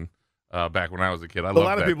Hazzard one back when I was a kid. A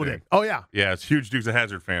lot of people did. Oh, yeah. Yeah, it's a huge Dukes of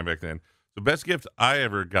Hazzard fan back then. The best gift I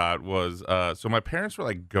ever got was, so my parents were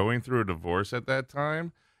like going through a divorce at that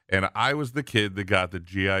time, and I was the kid that got the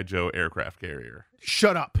G.I. Joe aircraft carrier.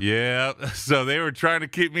 Shut up. Yeah, so they were trying to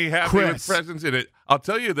keep me happy with presents in it. I'll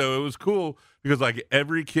tell you, though, it was cool because like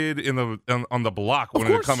every kid on the block wanted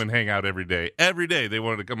to come and hang out every day. Every day they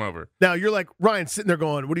wanted to come over. Now, you're like, Ryan, sitting there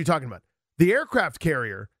going, what are you talking about? The aircraft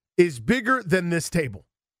carrier is bigger than this table.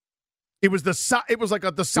 It was the size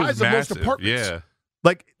of most apartments. Yeah.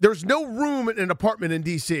 Like, there's no room in an apartment in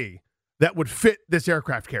D.C. that would fit this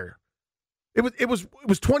aircraft carrier. It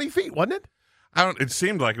was 20 feet, wasn't it? It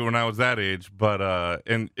seemed like it when I was that age, but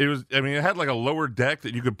and it was. I mean, it had like a lower deck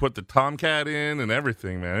that you could put the Tomcat in and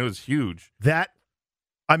everything. Man, it was huge. That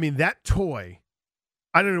toy,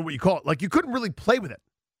 I don't know what you call it. Like, you couldn't really play with it.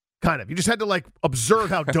 Kind of. You just had to, like, observe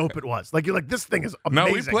how dope it was. Like, you're like, this thing is amazing.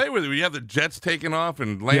 No, we play with it. We have the jets taking off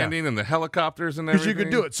and landing and the helicopters and everything. Because you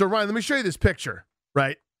could do it. So, Ryan, let me show you this picture,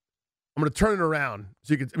 right? I'm going to turn it around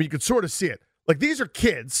so you could sort of see it. Like, these are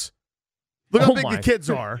kids. Look how big the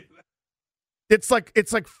kids are. It's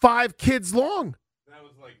like 5 kids long. That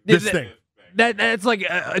was like this thing. That's like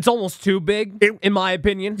it's almost too big, in my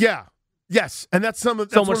opinion. Yeah. Yes. And that's one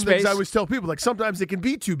of the things I always tell people. Like, sometimes it can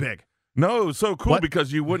be too big. No, it was so cool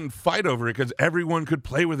because you wouldn't fight over it because everyone could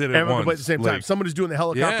play with it at once. Everyone could play at the same time. Somebody's doing the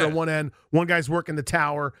helicopter on one end. One guy's working the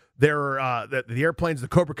tower. The airplanes, the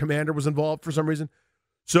Cobra Commander was involved for some reason.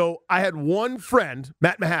 So I had one friend,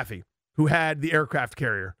 Matt Mahaffey, who had the aircraft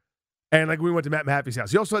carrier. And like we went to Matt Mahaffey's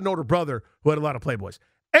house. He also had an older brother who had a lot of Playboys.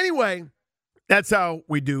 Anyway, that's how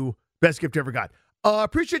we do Best Gift You Ever Got.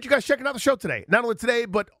 Appreciate you guys checking out the show today. Not only today,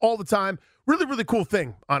 but all the time. Really, really cool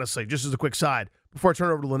thing, honestly, just as a quick side before I turn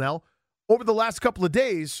it over to Linnell. Over the last couple of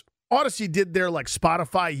days, Odyssey did their like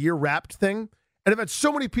Spotify year wrapped thing. And I've had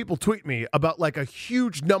so many people tweet me about like a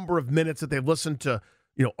huge number of minutes that they've listened to,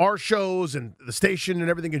 our shows and the station and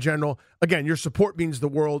everything in general. Again, your support means the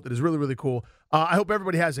world. It is really, really cool. I hope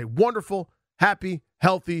everybody has a wonderful, happy,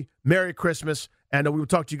 healthy, Merry Christmas. And we will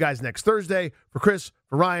talk to you guys next Thursday. For Chris,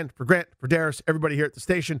 for Ryan, for Grant, for Darius, everybody here at the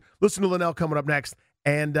station. Listen to Linnell coming up next.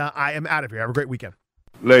 And I am out of here. Have a great weekend.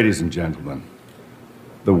 Ladies and gentlemen,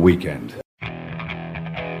 the weekend.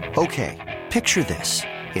 Okay, picture this.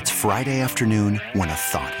 It's Friday afternoon when a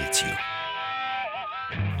thought hits you.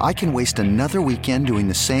 I can waste another weekend doing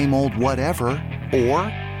the same old whatever, or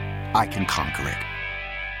I can conquer it.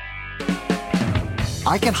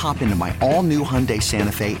 I can hop into my all-new Hyundai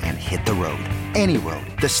Santa Fe and hit the road. Any road.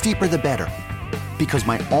 The steeper, the better. Because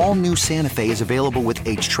my all-new Santa Fe is available with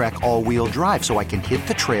H-Track all-wheel drive, so I can hit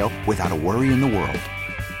the trail without a worry in the world.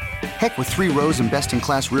 Heck, with 3 rows and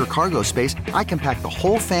best-in-class rear cargo space, I can pack the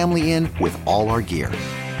whole family in with all our gear.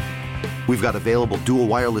 We've got available dual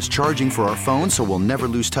wireless charging for our phones, so we'll never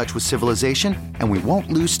lose touch with civilization, and we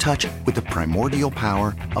won't lose touch with the primordial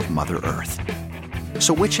power of Mother Earth.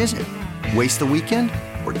 So which is it? Waste the weekend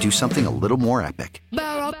or do something a little more epic?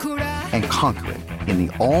 And conquer it in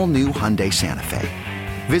the all-new Hyundai Santa Fe.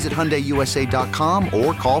 Visit HyundaiUSA.com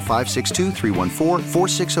or call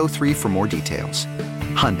 562-314-4603 for more details.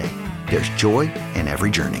 Hyundai, there's joy in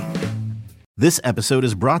every journey. This episode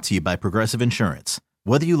is brought to you by Progressive Insurance.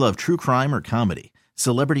 Whether you love true crime or comedy,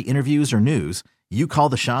 celebrity interviews or news, you call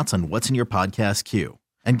the shots on what's in your podcast queue.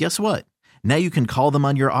 And guess what? Now you can call them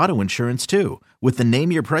on your auto insurance too with the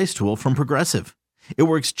Name Your Price tool from Progressive. It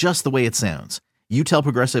works just the way it sounds. You tell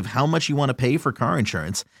Progressive how much you want to pay for car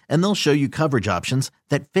insurance, and they'll show you coverage options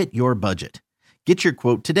that fit your budget. Get your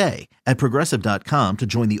quote today at Progressive.com to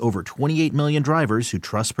join the over 28 million drivers who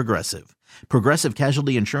trust Progressive. Progressive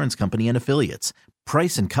Casualty Insurance Company and Affiliates.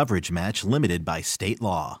 Price and coverage match limited by state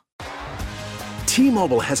law.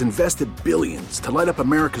 T-Mobile has invested billions to light up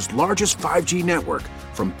America's largest 5G network,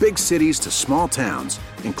 from big cities to small towns,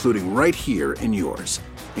 including right here in yours.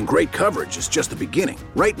 And great coverage is just the beginning.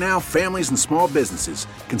 Right now, families and small businesses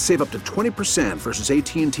can save up to 20% versus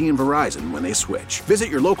AT&T and Verizon when they switch. Visit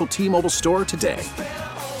your local T-Mobile store today.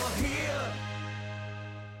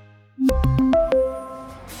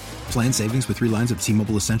 Plan savings with 3 lines of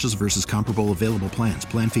T-Mobile Essentials versus comparable available plans.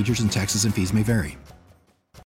 Plan features and taxes and fees may vary.